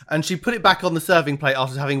 And she put it back on the serving plate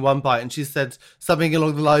after having one bite, and she said something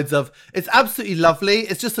along the lines of, "It's absolutely lovely.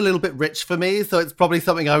 It's just a little bit rich for me, so it's probably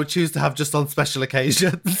something I would choose to have just on special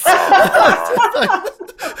occasions."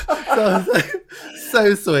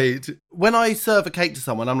 So sweet. When I serve a cake to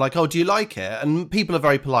someone, I'm like, "Oh, do you like it?" And people are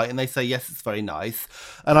very polite and they say, "Yes, it's very nice."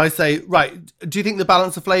 And I say, "Right, do you think the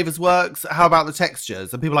balance of flavours works? How about the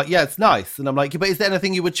textures?" And people are like, "Yeah, it's nice." And I'm like, "But is there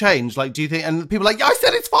anything you would change? Like, do you think?" And people are like, "Yeah, I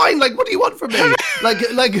said it's fine. Like, what do you want from me?"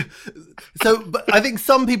 So but I think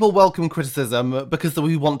some people welcome criticism because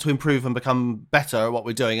we want to improve and become better at what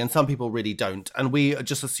we're doing. And some people really don't. And we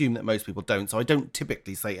just assume that most people don't. So I don't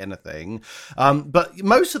typically say anything. But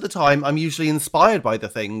most of the time, I'm usually inspired by the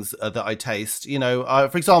things that I taste.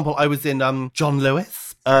 For example, I was in John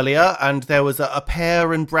Lewis earlier, and there was a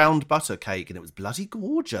pear and browned butter cake, and it was bloody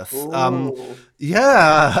gorgeous. And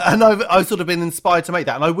I've sort of been inspired to make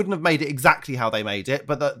that, and I wouldn't have made it exactly how they made it,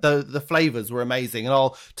 but the flavors were amazing, and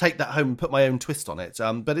I'll take that home and put my own twist on it.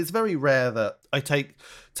 But it's very rare that I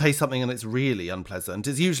taste something and it's really unpleasant.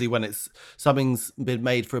 It's usually when something's been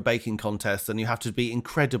made for a baking contest and you have to be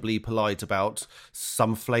incredibly polite about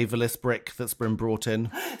some flavourless brick that's been brought in.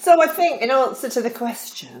 So I think in answer to the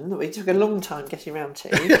question that we took a long time getting around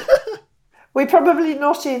to, We're probably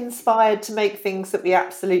not inspired to make things that we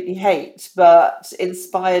absolutely hate, but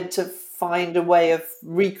inspired to find a way of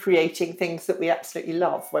recreating things that we absolutely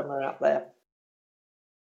love when we're out there.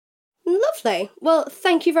 Lovely. Well,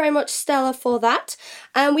 thank you very much, Stella, for that.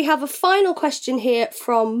 And we have a final question here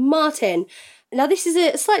from Martin. Now, this is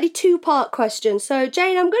a slightly two-part question, so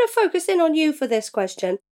Jane, I'm going to focus in on you for this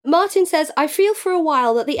question. Martin says, I feel for a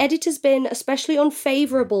while that the edit has been especially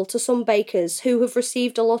unfavourable to some bakers who have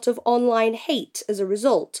received a lot of online hate as a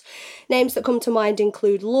result. Names that come to mind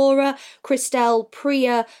include Laura, Christelle,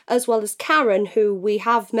 Priya, as well as Karen, who we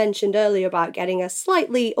have mentioned earlier about getting a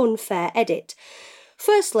slightly unfair edit.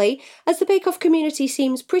 Firstly, as the Bake Off community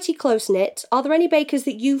seems pretty close-knit, are there any bakers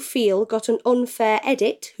that you feel got an unfair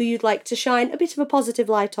edit who you'd like to shine a bit of a positive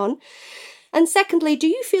light on? And secondly, do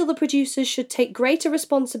you feel the producers should take greater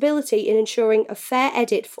responsibility in ensuring a fair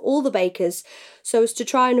edit for all the bakers so as to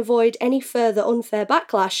try and avoid any further unfair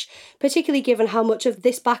backlash, particularly given how much of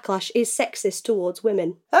this backlash is sexist towards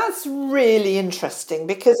women? That's really interesting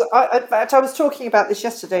because in fact, I was talking about this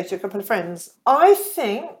yesterday to a couple of friends. I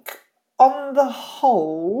think on the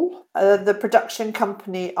whole, the production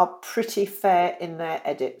company are pretty fair in their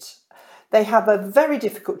edit. They have a very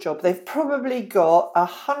difficult job. They've probably got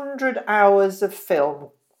 100 hours of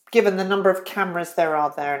film, given the number of cameras there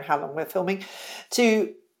are there and how long we're filming,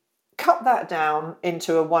 to cut that down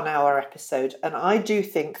into a 1 hour episode. And I do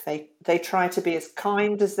think they try to be as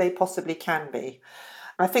kind as they possibly can be.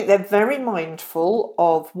 I think they're very mindful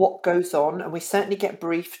of what goes on, and we certainly get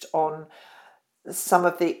briefed on some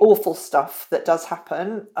of the awful stuff that does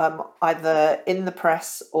happen, either in the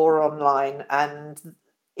press or online. And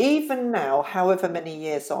even now, however many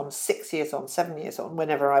years on, 6 years on, 7 years on,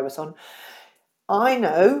 whenever I was on, I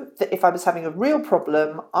know that if I was having a real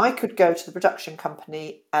problem, I could go to the production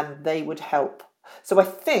company and they would help. So I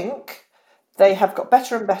think they have got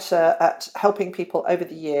better and better at helping people over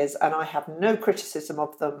the years, and I have no criticism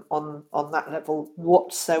of them on that level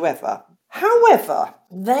whatsoever. However,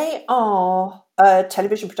 they are a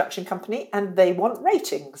television production company and they want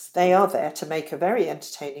ratings. They are there to make a very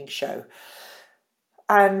entertaining show.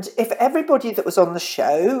 And if everybody that was on the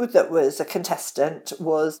show that was a contestant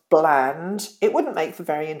was bland, it wouldn't make for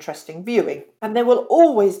very interesting viewing. And there will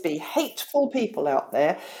always be hateful people out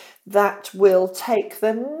there that will take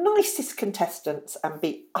the nicest contestants and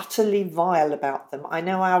be utterly vile about them. I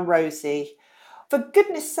know our Rosie. For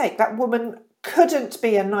goodness sake, that woman couldn't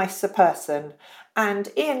be a nicer person.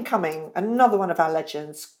 And Ian Cumming, another one of our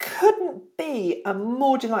legends, couldn't be a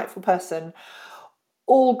more delightful person.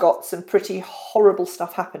 All got some pretty horrible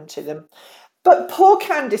stuff happen to them. But poor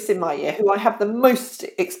Candice in my year, who I have the most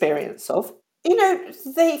experience of, you know,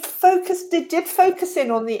 they did focus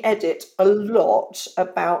in on the edit a lot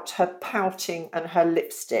about her pouting and her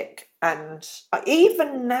lipstick. And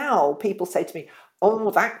even now people say to me,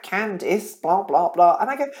 oh, that Candice, blah, blah, blah. And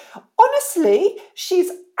I go, honestly,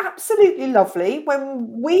 she's absolutely lovely.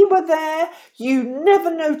 When we were there, you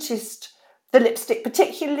never noticed the lipstick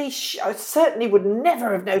particularly. I certainly would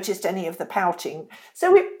never have noticed any of the pouting.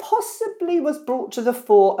 So it possibly was brought to the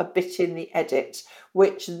fore a bit in the edit,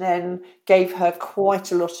 which then gave her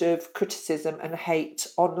quite a lot of criticism and hate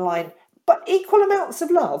online, but equal amounts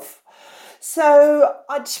of love. So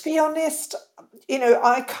to be honest, you know,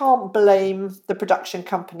 I can't blame the production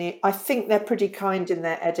company. I think they're pretty kind in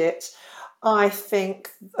their edit. I think,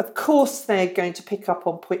 of course, they're going to pick up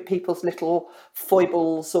on people's little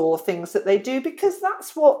foibles or things that they do, because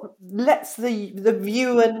that's what lets the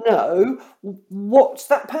viewer know what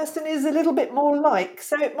that person is a little bit more like.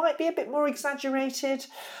 So it might be a bit more exaggerated.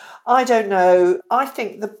 I don't know. I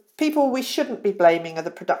think the people we shouldn't be blaming are the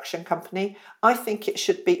production company. I think it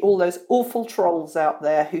should be all those awful trolls out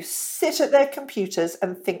there who sit at their computers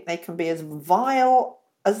and think they can be as vile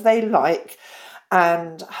as they like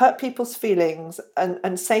and hurt people's feelings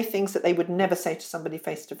and say things that they would never say to somebody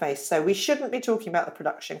face to face. So we shouldn't be talking about the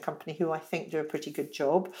production company, who I think do a pretty good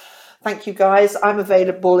job. Thank you, guys. I'm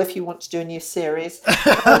available if you want to do a new series.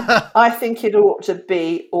 I think it ought to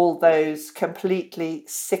be all those completely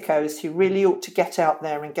sickos who really ought to get out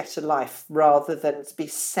there and get a life, rather than be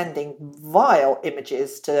sending vile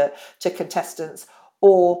images to contestants,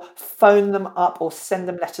 or phone them up or send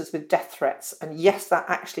them letters with death threats. And yes, that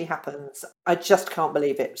actually happens. I just can't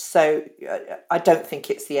believe it. So I don't think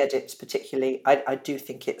it's the edit particularly. I do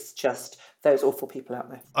think it's just those awful people out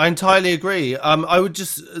there. I entirely agree. I would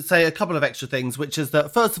just say a couple of extra things, which is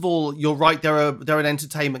that, first of all, you're right, they're an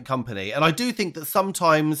entertainment company. And I do think that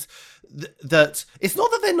sometimes that it's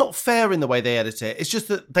not that they're not fair in the way they edit it. It's just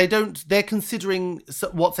that they're considering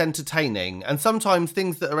what's entertaining. And sometimes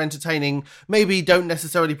things that are entertaining maybe don't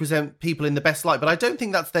necessarily present people in the best light. But I don't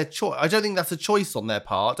think that's their choice. I don't think that's a choice on their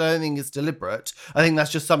part. I don't think it's deliberate. I think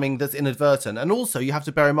that's just something that's inadvertent. And also you have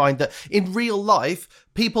to bear in mind that in real life,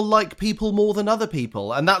 people like people more than other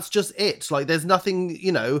people. And that's just it. Like, there's nothing,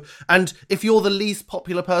 and if you're the least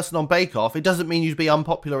popular person on Bake Off, it doesn't mean you'd be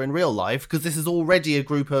unpopular in real life, because this is already a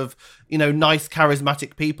group of, nice,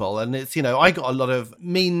 charismatic people. And it's, I got a lot of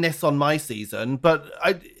meanness on my season, but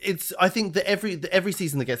I think that every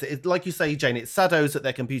season that gets it, like you say, Jane, it's saddos at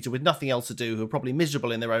their computer with nothing else to do, who are probably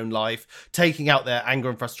miserable in their own life, taking out their anger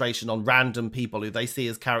and frustration on random people who they see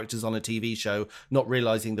as characters on a TV show, not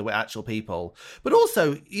realizing that we're actual people. But also,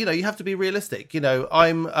 you have to be realistic.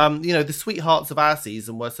 I'm, the sweethearts of our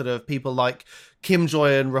season were sort of people like Kim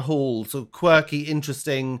Joy and Rahul, sort of quirky,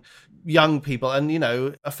 interesting young people, and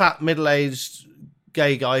a fat middle-aged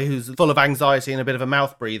gay guy who's full of anxiety and a bit of a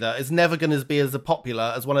mouth breather is never going to be as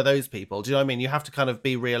popular as one of those people. Do you know what I mean? You have to kind of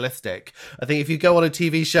be realistic. I think if you go on a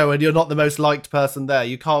TV show and you're not the most liked person there,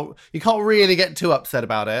 you can't really get too upset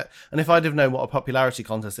about it. And if I'd have known what a popularity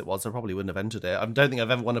contest it was, I probably wouldn't have entered it. I don't think I've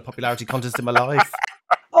ever won a popularity contest in my life.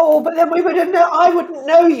 Oh, but then we would have I wouldn't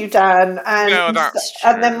know you, Dan,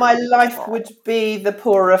 and then my life would be the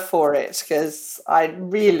poorer for it, because I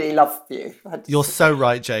really love you. You're so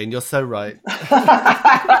right, Jane. You're so right.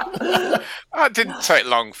 That didn't take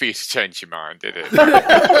long for you to change your mind, did it?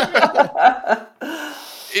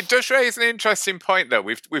 It does raise an interesting point, though.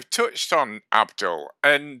 We've touched on Abdul,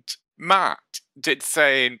 and Matt did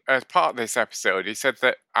say as part of this episode, he said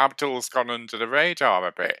that Abdul's gone under the radar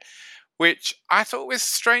a bit, which I thought was a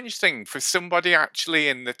strange thing for somebody actually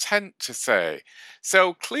in the tent to say.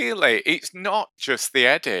 So clearly it's not just the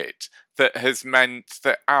edit that has meant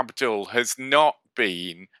that Abdul has not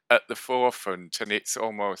been at the forefront, and it's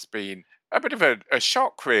almost been a bit of a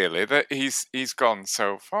shock, really, that he's gone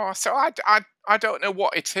so far. So I don't know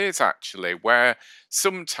what it is, actually, where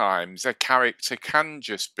sometimes a character can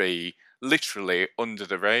just be literally under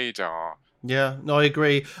the radar. Yeah, no, I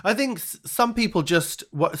agree. I think some people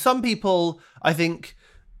I think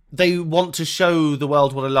they want to show the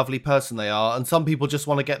world what a lovely person they are, and some people just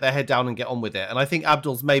want to get their head down and get on with it. And I think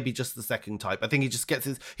Abdul's maybe just the second type. I think he just gets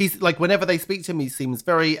he's like, whenever they speak to him, he seems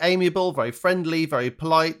very amiable, very friendly, very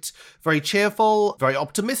polite, very cheerful, very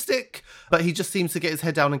optimistic, but he just seems to get his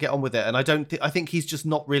head down and get on with it. And I think he's just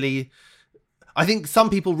not really... I think some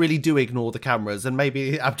people really do ignore the cameras, and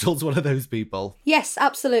maybe Abdul's one of those people. Yes,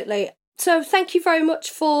 absolutely. So thank you very much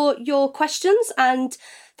for your questions, and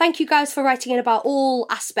thank you guys for writing in about all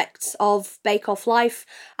aspects of Bake Off life,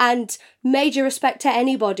 and major respect to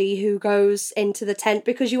anybody who goes into the tent,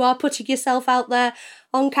 because you are putting yourself out there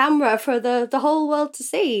on camera for the whole world to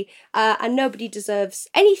see, and nobody deserves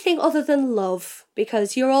anything other than love,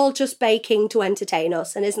 because you're all just baking to entertain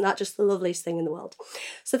us, and isn't that just the loveliest thing in the world?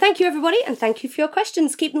 So thank you, everybody, and thank you for your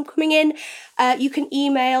questions. Keep them coming in. You can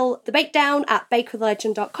email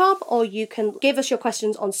thebakdown@bakewiththelegend.com, or you can give us your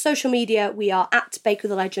questions on social media. We are at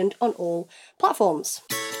bakewiththelegend on all platforms.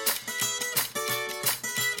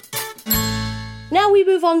 Now we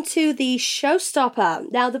move on to the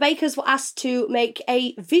showstopper. Now, the bakers were asked to make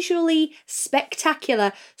a visually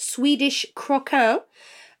spectacular Swedish croquant,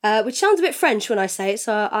 which sounds a bit French when I say it,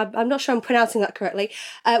 so I'm not sure I'm pronouncing that correctly,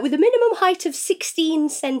 with a minimum height of 16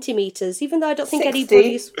 centimetres, even though I don't think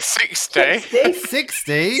anybody's... 60?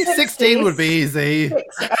 60? 16 would be easy.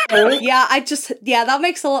 Yeah, that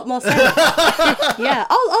makes a lot more sense. Yeah.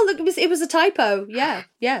 Oh, look, it was a typo. Yeah,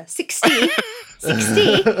 60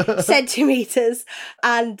 centimetres,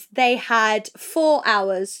 and they had 4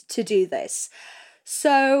 hours to do this.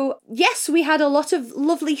 So, yes, we had a lot of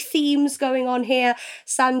lovely themes going on here.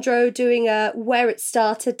 Sandro doing a where it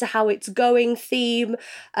started to how it's going theme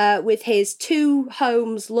with his 2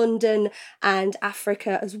 homes, London and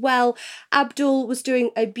Africa as well. Abdul was doing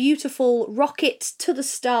a beautiful rocket to the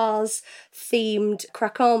stars themed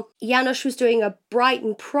croquant. Janos was doing a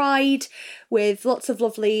Brighton Pride with lots of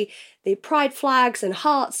lovely the pride flags and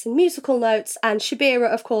hearts and musical notes, and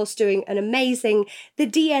Shabira, of course, doing an amazing The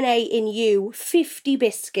DNA in You 50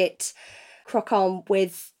 biscuit croquant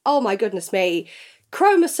with, oh my goodness me,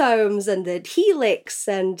 chromosomes and the helix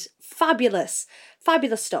and fabulous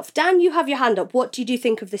stuff. Dan, you have your hand up. What did you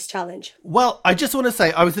think of this challenge? Well, I just want to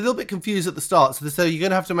say, I was a little bit confused at the start. So you're going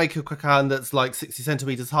to have to make a croquant that's like 60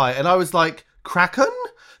 centimetres high. And I was like, Kraken?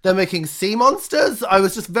 they're making sea monsters. I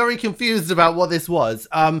was just very confused about what this was.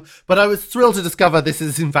 But I was thrilled to discover this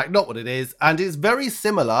is in fact not what it is. And it's very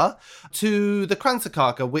similar to the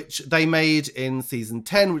Kransekaka, which they made in season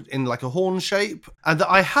 10 in like a horn shape. And that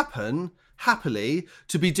I happily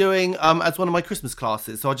to be doing as one of my Christmas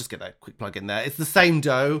classes. So I'll just get that quick plug in there. It's the same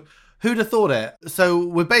dough. Who'd have thought it? So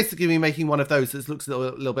we're basically making one of those that looks a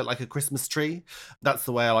little bit like a Christmas tree. That's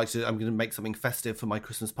the way I like to. I'm going to make something festive for my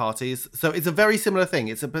Christmas parties. So it's a very similar thing.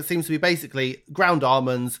 It seems to be basically ground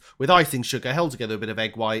almonds with icing sugar held together, a bit of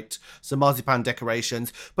egg white, some marzipan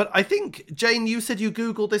decorations. But I think, Jane, you said you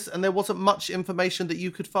Googled this and there wasn't much information that you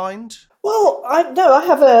could find. Well, I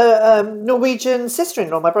have a Norwegian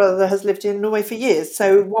sister-in-law. My brother has lived in Norway for years,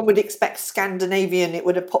 so one would expect Scandinavian. It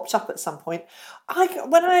would have popped up at some point.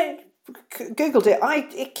 When I Googled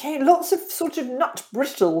it came, lots of sort of nut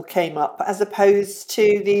brittle came up as opposed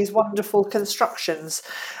to these wonderful constructions,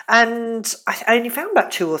 and I only found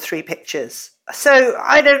about 2 or 3 pictures. So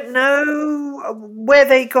I don't know where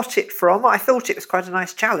they got it from. I thought it was quite a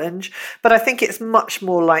nice challenge, but I think it's much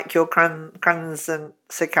more like your Kransekaka.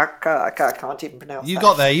 I can't even pronounce You that.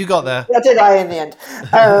 got there. Yeah, did I in the end?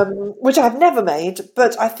 Which I've never made,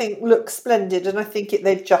 but I think looks splendid, and I think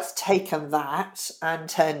they've just taken that and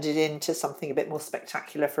turned it into something a bit more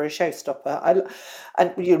spectacular for a showstopper.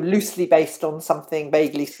 And loosely based on something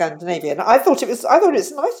vaguely Scandinavian. I thought it was a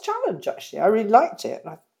nice challenge, actually. I really liked it.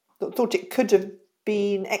 I thought it could have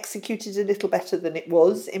been executed a little better than it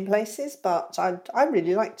was in places, but I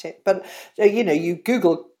really liked it. But you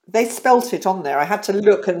Google, they spelt it on there. I had to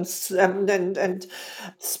look and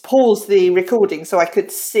pause the recording so I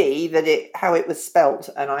could see how it was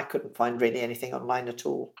spelt, and I couldn't find really anything online at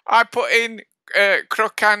all. I put in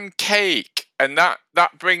croquant cake, and that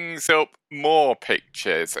brings up more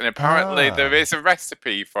pictures, and apparently there is a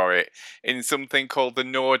recipe for it in something called the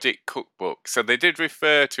Nordic Cookbook. So they did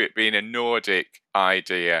refer to it being a Nordic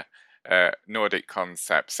idea, Nordic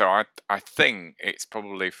concept. So I think it's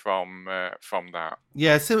probably from that.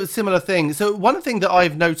 Yeah, similar thing. So one thing that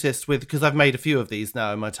I've noticed because I've made a few of these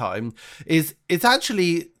now in my time, is it's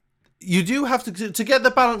actually, you do have to get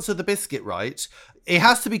the balance of the biscuit right. It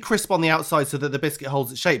has to be crisp on the outside so that the biscuit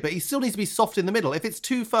holds its shape, but it still needs to be soft in the middle. If it's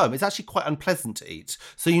too firm, it's actually quite unpleasant to eat.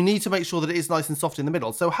 So you need to make sure that it is nice and soft in the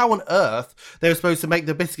middle. So how on earth they're supposed to make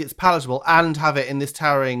the biscuits palatable and have it in this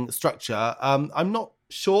towering structure, I'm not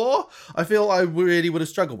sure. I feel I really would have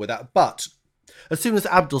struggled with that. But as soon as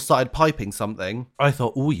Abdul started piping something, I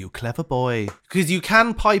thought, oh, you clever boy. Because you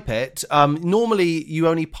can pipe it. Normally, you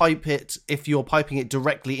only pipe it if you're piping it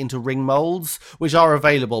directly into ring molds, which are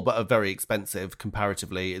available but are very expensive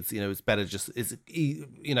comparatively. It's better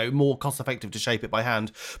more cost effective to shape it by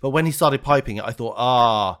hand. But when he started piping it, I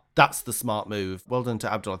thought, that's the smart move. Well done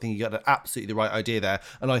to Abdul. I think he got absolutely the right idea there.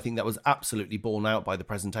 And I think that was absolutely borne out by the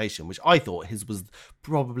presentation, which I thought his was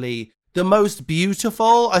probably the most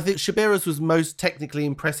beautiful. I think Shabira's was most technically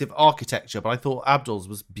impressive architecture, but I thought Abdul's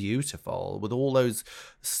was beautiful with all those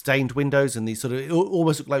stained windows and these sort of, it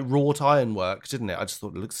almost looked like wrought ironwork, didn't it? I just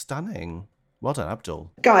thought it looked stunning. Well done,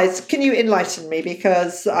 Abdul. Guys, can you enlighten me?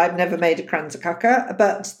 Because I've never made a Kransekaka,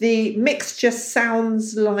 but the mixture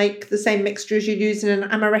sounds like the same mixture as you use in an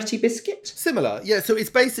amaretti biscuit. Similar, yeah. So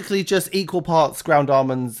it's basically just equal parts ground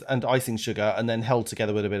almonds and icing sugar and then held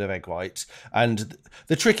together with a bit of egg white. And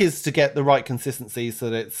the trick is to get the right consistency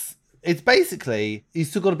so that it's basically, you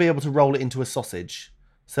still got to be able to roll it into a sausage.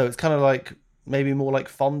 So it's kind of like, maybe more like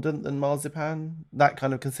fondant than marzipan, that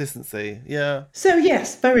kind of consistency. Yeah. So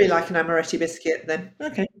yes, very like an amaretti biscuit then.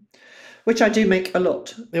 Okay. Which I do make a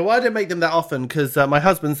lot. Yeah, well, I don't make them that often because my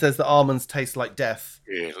husband says that almonds taste like death.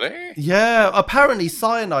 Really? Yeah. Apparently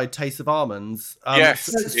cyanide tastes of almonds.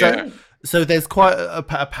 Yes. Yeah. So there's quite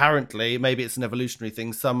apparently, maybe it's an evolutionary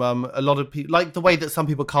thing. A lot of people, like the way that some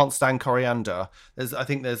people can't stand coriander. I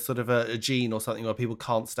think there's sort of a gene or something where people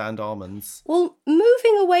can't stand almonds. Well,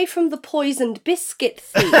 moving away from the poisoned biscuit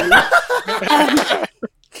theme,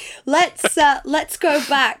 let's go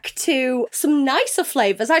back to some nicer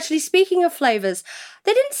flavours. Actually, speaking of flavours,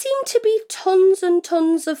 there didn't seem to be tons and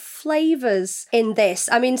tons of flavours in this.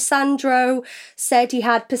 I mean, Sandro said he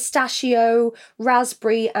had pistachio,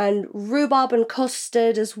 raspberry and rhubarb and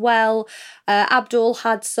custard as well. Abdul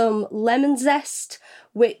had some lemon zest,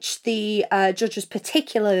 which the judges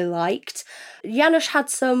particularly liked. Janusz had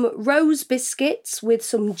some rose biscuits with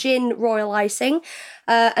some gin royal icing,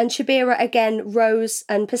 and Shabira again rose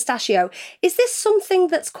and pistachio. Is this something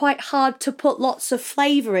that's quite hard to put lots of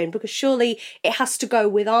flavour in? Because surely it has to go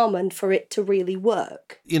with almond for it to really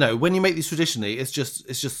work. When you make these traditionally, it's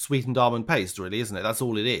just sweetened almond paste, really, isn't it? That's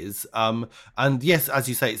all it is. And yes, as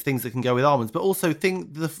you say, it's things that can go with almonds, but also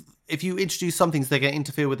if you introduce some things, they're going to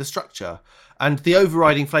interfere with the structure. And the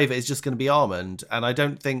overriding flavour is just going to be almond. And I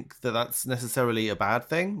don't think that that's necessarily a bad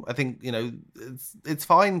thing. I think, it's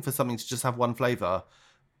fine for something to just have one flavour,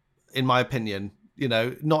 in my opinion.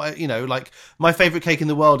 Not, like my favourite cake in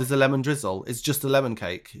the world is a lemon drizzle. It's just a lemon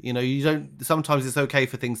cake. Sometimes it's okay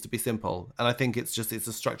for things to be simple. And I think it's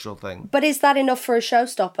a structural thing. But is that enough for a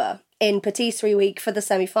showstopper in Patisserie Week for the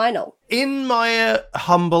semi-final? In my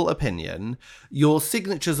humble opinion, your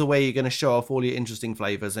signatures are where you're going to show off all your interesting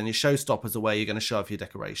flavours, and your showstoppers are where you're going to show off your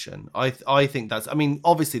decoration. I think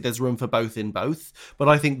obviously there's room for both in both, but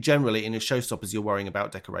I think generally in your showstoppers you're worrying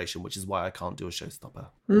about decoration, which is why I can't do a showstopper.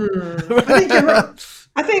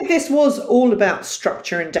 I think this was all about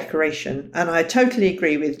structure and decoration, and I totally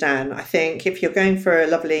agree with Dan. I think if you're going for a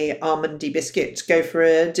lovely almondy biscuit, go for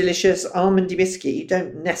a delicious almondy biscuit. You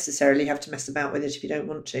don't necessarily have to mess about with it if you don't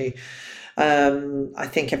want to. I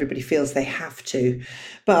think everybody feels they have to,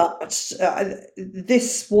 but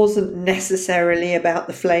this wasn't necessarily about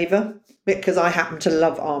the flavour, because I happen to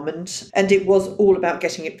love almond, and it was all about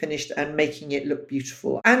getting it finished and making it look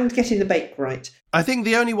beautiful and getting the bake right. I think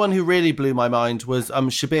the only one who really blew my mind was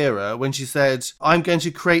Shabira, when she said, "I'm going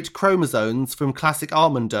to create chromosomes from classic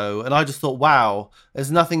almond dough," and I just thought, wow,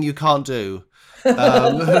 there's nothing you can't do. She's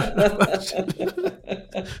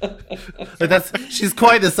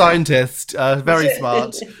quite the scientist, very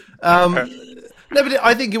smart. No, but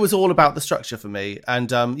I think it was all about the structure for me,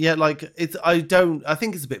 and I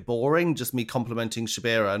think it's a bit boring, just me complimenting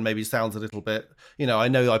Shabira, and maybe sounds a little bit, I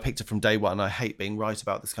know I picked it from day one. I hate being right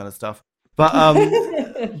about this kind of stuff, but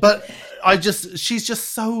but she's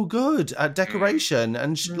just so good at decoration,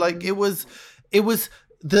 and it was.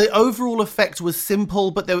 The overall effect was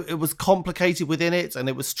simple, but it was complicated within it, and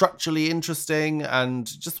it was structurally interesting and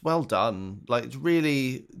just well done. Like,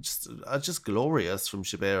 really, just glorious from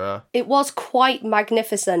Shabira. It was quite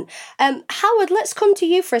magnificent. Howard, let's come to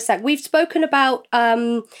you for a sec. We've spoken about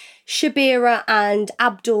Shabira and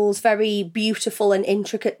Abdul's very beautiful and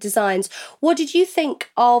intricate designs. What did you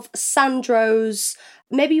think of Sandro's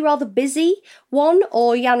maybe rather busy one,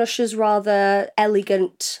 or Janusz's rather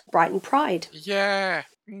elegant Brighton Pride? Yeah.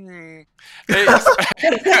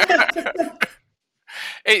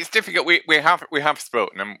 It's difficult. We have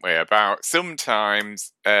spoken, haven't we, about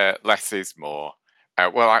sometimes less is more.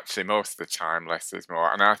 Actually, most of the time, less is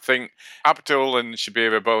more. And I think Abdul and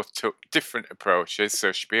Shabira both took different approaches. So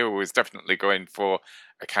Shabira was definitely going for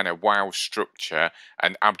a kind of wow structure,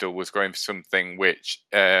 and Abdul was going for something which,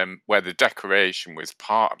 where the decoration was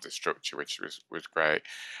part of the structure, which was great.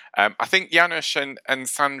 I think Janusz and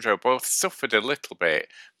Sandro both suffered a little bit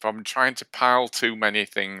from trying to pile too many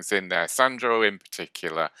things in there. Sandro in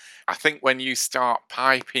particular. I think when you start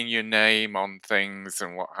piping your name on things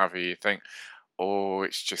and what have you think, oh,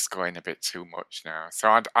 it's just going a bit too much now.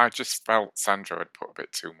 So I just felt Sandro had put a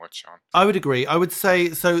bit too much on. I would agree. I would say,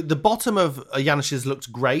 so the bottom of Janusz's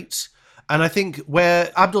looked great. And I think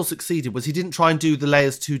where Abdul succeeded was he didn't try and do the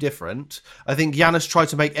layers too different. I think Janusz tried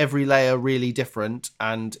to make every layer really different,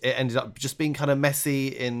 and it ended up just being kind of messy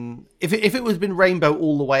in... If it was been rainbow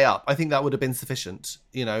all the way up, I think that would have been sufficient.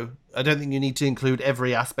 I don't think you need to include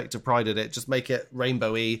every aspect of Pride in it. Just make it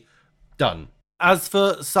rainbowy. Done. As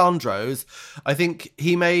for Sandro's, I think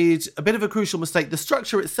he made a bit of a crucial mistake. The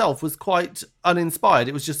structure itself was quite uninspired.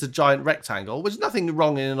 It was just a giant rectangle, which is nothing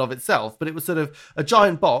wrong in and of itself, but it was sort of a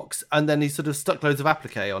giant box, and then he sort of stuck loads of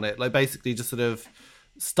applique on it, like basically just sort of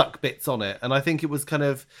stuck bits on it. And I think it was kind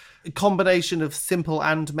of a combination of simple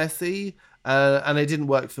and messy, and it didn't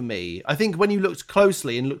work for me. I think when you looked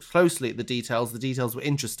closely at the details were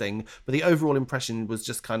interesting, but the overall impression was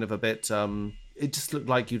just kind of a bit... it just looked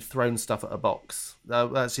like you'd thrown stuff at a box.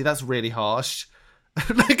 Actually, that's really harsh.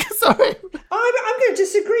 Sorry. I'm going to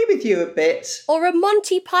disagree with you a bit. Or a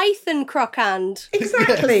Monty Python crocant.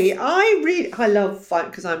 Exactly. Yes. I love fun,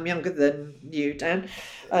 because I'm younger than you, Dan.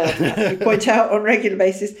 As we point out on a regular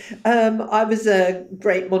basis. I was a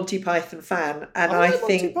great Monty Python fan, and I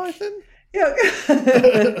think Monty Python. Yeah.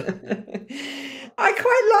 I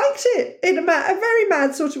quite liked it in a very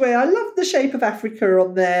mad sort of way. I loved the shape of Africa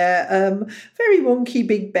on there. Very wonky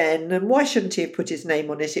Big Ben. And why shouldn't he have put his name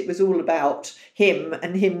on it? It was all about him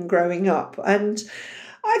and him growing up. And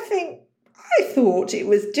I thought it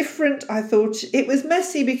was different. I thought it was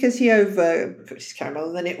messy because he put his caramel,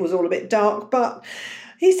 and then it was all a bit dark. But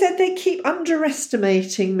he said, they keep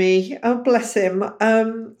underestimating me. Oh, bless him.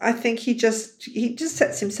 I think he just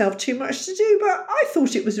sets himself too much to do. But I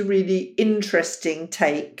thought it was a really interesting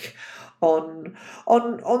take on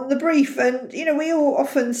the brief. And, we all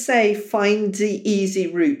often say, find the easy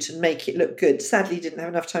route and make it look good. Sadly, didn't have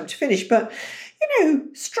enough time to finish. But,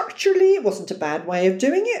 structurally, it wasn't a bad way of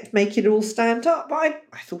doing it, make it all stand up. But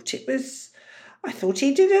I thought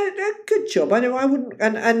he did a good job. I know I wouldn't,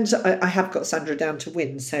 and I have got Sandra down to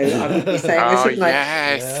win, so I would be saying Oh, something like,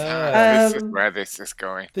 yes. This is where this is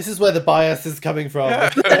going. This is where the bias is coming from.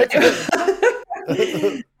 I'm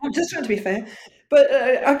just trying to be fair. But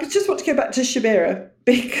I just want to go back to Shabira,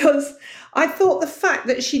 because I thought the fact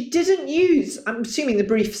that she didn't use, I'm assuming the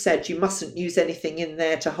brief said you mustn't use anything in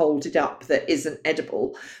there to hold it up that isn't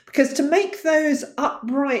edible, because to make those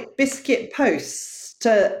upright biscuit posts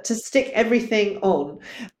to stick everything on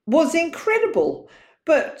was incredible.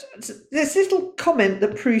 But this little comment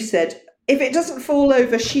that Prue said, if it doesn't fall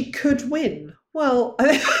over, she could win. Well,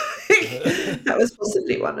 that was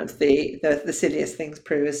possibly one of the silliest things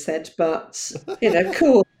Prue has said, but,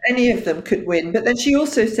 cool, any of them could win. But then she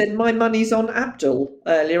also said, my money's on Abdul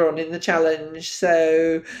earlier on in the challenge,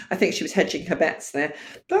 so I think she was hedging her bets there.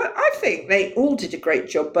 But I think they all did a great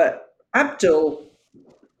job, but Abdul,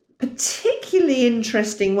 particularly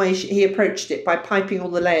interesting way he approached it by piping all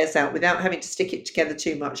the layers out without having to stick it together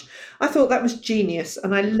too much. I thought that was genius,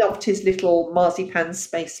 and I loved his little marzipan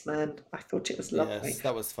spaceman. I thought it was lovely. Yes,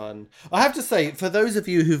 that was fun. I have to say, for those of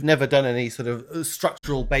you who've never done any sort of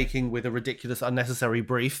structural baking with a ridiculous, unnecessary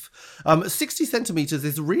brief, 60 centimeters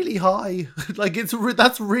is really high.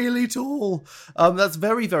 That's really tall. That's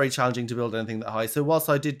very, very challenging to build anything that high. So whilst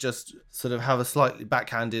I did just sort of have a slightly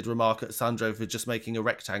backhanded remark at Sandro for just making a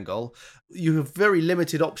rectangle, you have very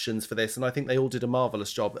limited options for this, and I think they all did a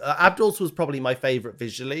marvellous job. Abdul's was probably my favourite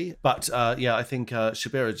visually, but I think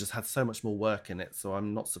Shabira just had so much more work in it, so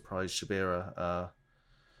I'm not surprised Shabira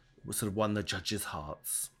sort of won the judges'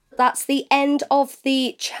 hearts. That's the end of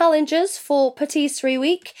the challenges for Patisserie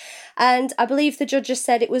Week, and I believe the judges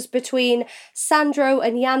said it was between Sandro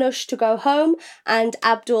and Janusz to go home and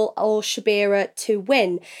Abdul or Shabira to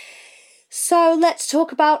win. So let's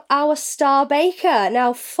talk about our Star Baker.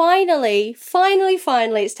 Now, finally,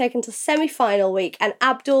 it's taken to semi-final week and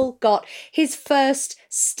Abdul got his first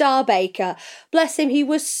Star Baker. Bless him, he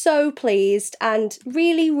was so pleased and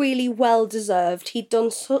really, really well deserved. He'd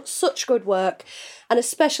done such good work, and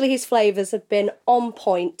especially his flavours have been on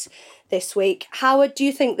point this week. Howard, do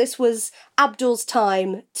you think this was Abdul's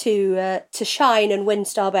time to shine and win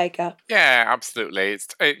Star Baker? Yeah, absolutely. It's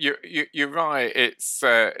you're right. It's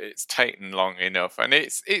taken long enough, and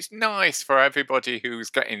it's nice for everybody who's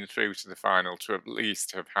getting through to the final to at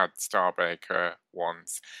least have had Star Baker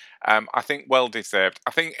once. I think well deserved.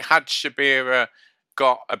 I think had Shabira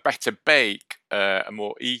got a better bake, a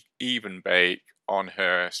more even bake on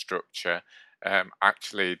her structure,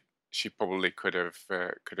 actually, she probably could have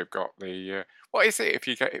got the what is it if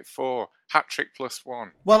you get it 4 hat trick plus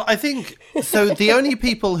 1? Well, I think so. The only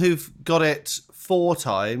people who've got it 4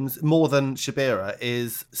 times more than Shabira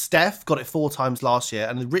is Steph got it 4 times last year,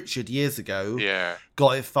 and Richard years ago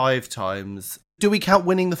got it 5 times. Do we count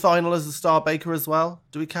winning the final as a Star Baker as well?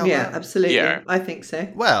 Do we count that? Yeah, absolutely. Yeah. I think so.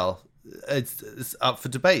 Well, it's up for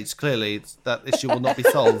debate. Clearly, that issue will not be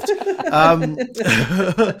solved.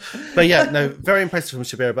 But yeah, no, very impressive from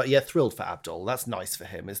Shabira. But yeah, thrilled for Abdul. That's nice for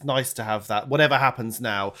him. It's nice to have that. Whatever happens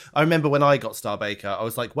now. I remember when I got Star Baker, I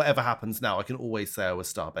was like, whatever happens now, I can always say I was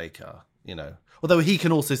Star Baker. Although he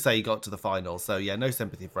can also say he got to the final. So yeah, no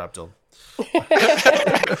sympathy for Abdul.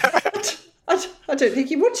 I don't think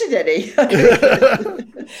he wanted any.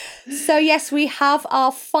 So yes, we have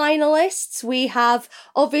our finalists. We have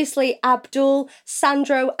obviously Abdul,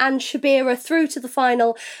 Sandro and Shabira through to the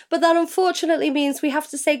final, but that unfortunately means we have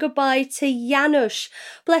to say goodbye to Janusz.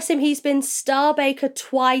 Bless him, he's been Star Baker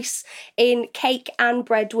twice in Cake and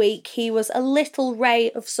Bread Week. He was a little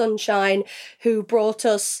ray of sunshine who brought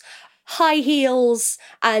us high heels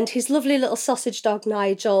and his lovely little sausage dog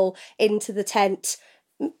Nigel into the tent,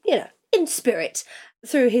 in spirit,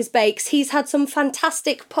 through his bakes. He's had some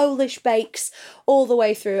fantastic Polish bakes all the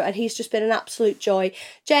way through, and he's just been an absolute joy.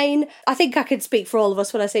 Jane, I think I can speak for all of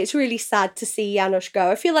us when I say it's really sad to see Janusz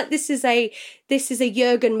go. I feel like this is a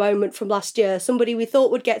Jürgen moment from last year. Somebody we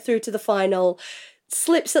thought would get through to the final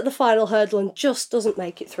slips at the final hurdle and just doesn't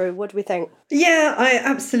make it through. What do we think? Yeah, I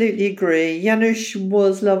absolutely agree. Janusz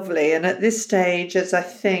was lovely, and at this stage, as I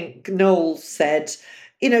think Noel said,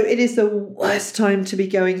 it is the worst time to be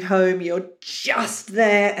going home. You're just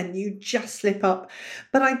there and you just slip up.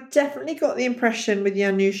 But I definitely got the impression with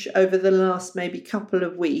Janusz over the last maybe couple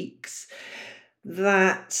of weeks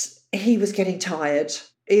that he was getting tired.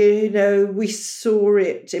 We saw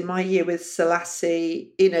it in my year with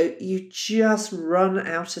Selassie. You just run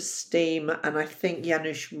out of steam. And I think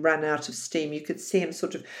Janusz ran out of steam. You could see him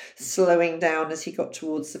sort of slowing down as he got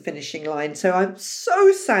towards the finishing line. So I'm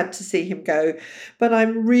so sad to see him go. But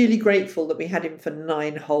I'm really grateful that we had him for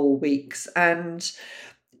 9 whole weeks. And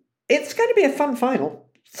it's going to be a fun final.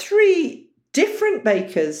 3 different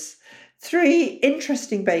bakers. 3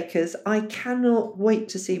 interesting bakers. I cannot wait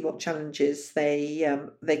to see what challenges they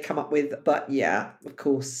come up with. But yeah, of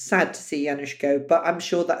course, sad to see Janusz go. But I'm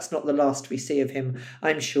sure that's not the last we see of him.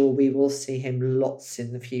 I'm sure we will see him lots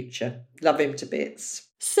in the future. Love him to bits.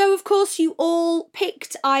 So, of course, you all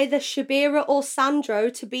picked either Shabira or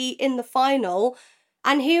Sandro to be in the final.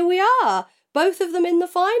 And here we are. Both of them in the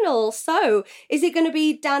final. So, is it going to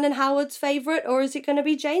be Dan and Howard's favourite or is it going to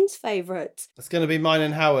be Jane's favourite? It's going to be mine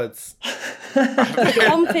and Howard's.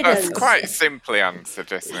 Confidence. That's quite simply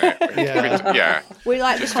answered, isn't it? Yeah. We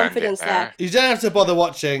like the confidence there. You don't have to bother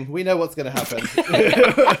watching. We know what's going to happen.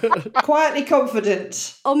 Quietly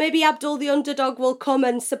confident. Or maybe Abdul the underdog will come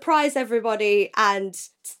and surprise everybody and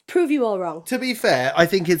prove you all wrong. To be fair, I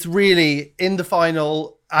think it's really, in the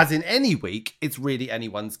final, as in any week, it's really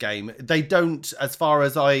anyone's game. They don't, as far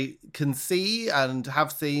as I can see and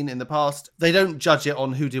have seen in the past, they don't judge it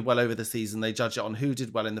on who did well over the season. They judge it on who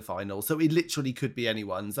did well in the final. So it literally could be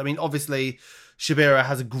anyone's. I mean, obviously, Shabira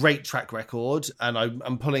has a great track record and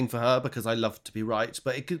I'm pulling for her because I love to be right,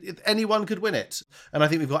 but anyone could win it. And I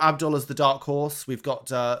think we've got Abdul as the dark horse. We've got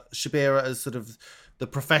Shabira as sort of the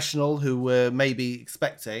professional who we're maybe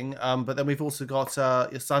expecting. But then we've also got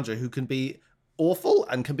Sandro, who can be awful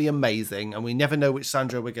and can be amazing, and we never know which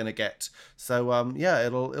Sandro we're going to get. So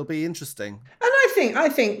it'll be interesting. And I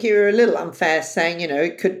think you're a little unfair saying,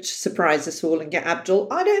 it could surprise us all and get Abdul.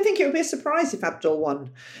 I don't think it would be a surprise if Abdul won,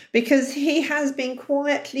 because he has been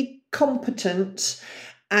quietly competent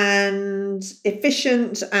and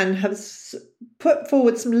efficient and has put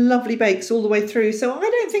forward some lovely bakes all the way through. So I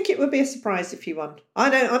don't think it would be a surprise if he won.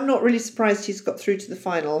 I'm not really surprised he's got through to the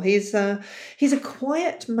final. He's a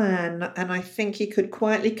quiet man, and I think he could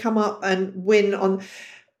quietly come up and win on.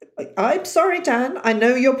 I'm sorry, Dan. I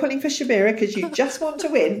know you're pulling for Shabira because you just want to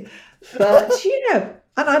win, but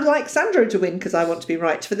and I'd like Sandro to win because I want to be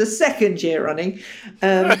right for the 2nd year running.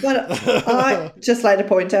 But I just like to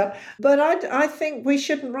point out, but I think we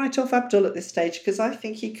shouldn't write off Abdul at this stage because I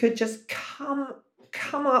think he could just come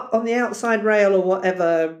up on the outside rail or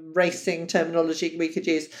whatever racing terminology we could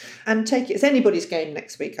use and take it. It's anybody's game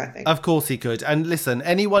next week, I think. Of course he could. And listen,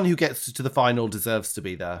 anyone who gets to the final deserves to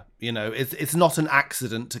be there. It's not an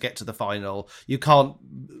accident to get to the final. You can't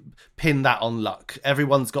pin that on luck.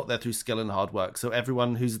 Everyone's got there through skill and hard work. So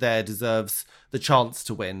everyone who's there deserves the chance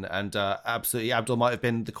to win. And absolutely, Abdul might have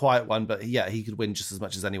been the quiet one, but yeah, he could win just as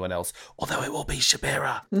much as anyone else. Although it will be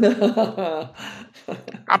Shabira.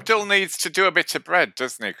 Abdul needs to do a bit of bread,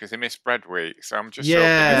 doesn't he? Because he missed bread week. So I'm just hoping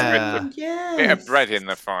a bit of bread in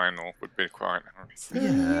the final would be quite nice.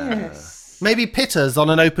 Yes. Maybe pitters on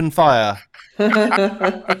an open fire. Yay!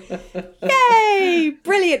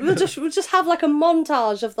 Brilliant. We'll just have like a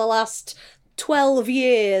montage of the last 12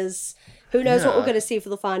 years. Who knows what we're going to see for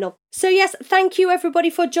the final. So yes, thank you everybody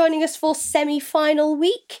for joining us for semi-final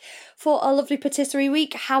week, for a lovely patisserie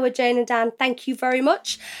week. Howard, Jane and Dan, thank you very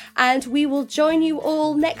much. And we will join you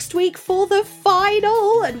all next week for the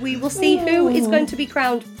final, and we will see who is going to be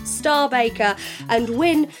crowned Star Baker and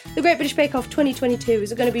win the Great British Bake Off 2022.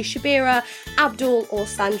 Is it going to be Shabira, Abdul or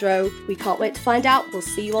Sandro? We can't wait to find out. We'll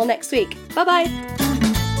see you all next week. Bye-bye.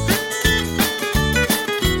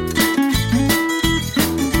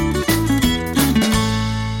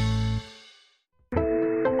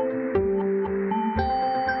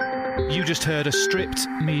 You just heard a Stripped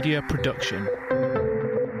Media production.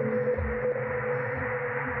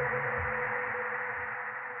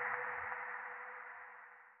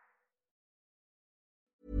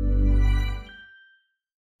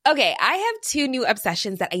 Okay, I have 2 new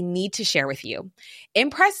obsessions that I need to share with you.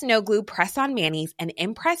 Impress No Glue Press-On Manis and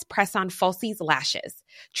Impress Press-On Falsies Lashes.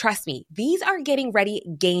 Trust me, these are getting ready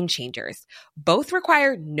game changers. Both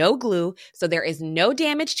require no glue, so there is no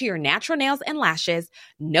damage to your natural nails and lashes,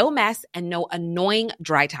 no mess, and no annoying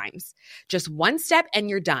dry times. Just one step and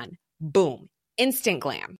you're done. Boom. Instant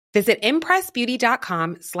glam. Visit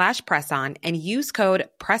impressbeauty.com/presson and use code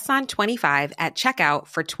PRESSON25 at checkout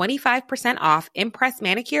for 25% off Impress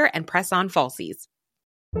Manicure and Press-On Falsies.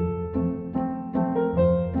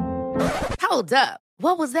 Hold up.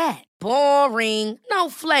 What was that? Boring. No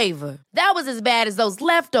flavor. That was as bad as those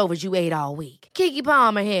leftovers you ate all week. Keke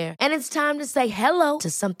Palmer here, and it's time to say hello to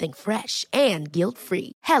something fresh and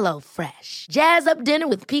guilt-free. Hello Fresh. Jazz up dinner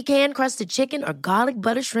with pecan-crusted chicken or garlic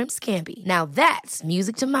butter shrimp scampi. Now that's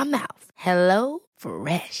music to my mouth. Hello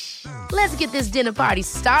Fresh. Let's get this dinner party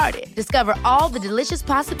started. Discover all the delicious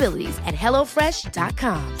possibilities at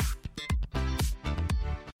HelloFresh.com.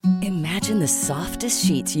 Imagine the softest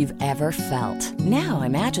sheets you've ever felt. Now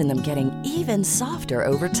imagine them getting even softer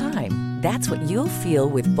over time. That's what you'll feel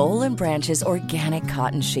with Boll & Branch's organic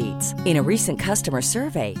cotton sheets. In a recent customer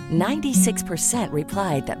survey, 96%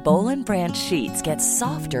 replied that Boll & Branch sheets get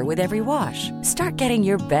softer with every wash. Start getting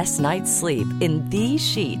your best night's sleep in these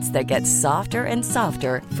sheets that get softer and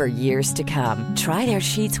softer for years to come. Try their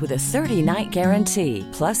sheets with a 30-night guarantee.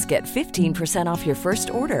 Plus, get 15% off your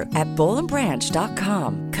first order at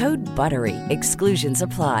bollandbranch.com. Code BUTTERY. Exclusions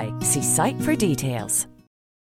apply. See site for details.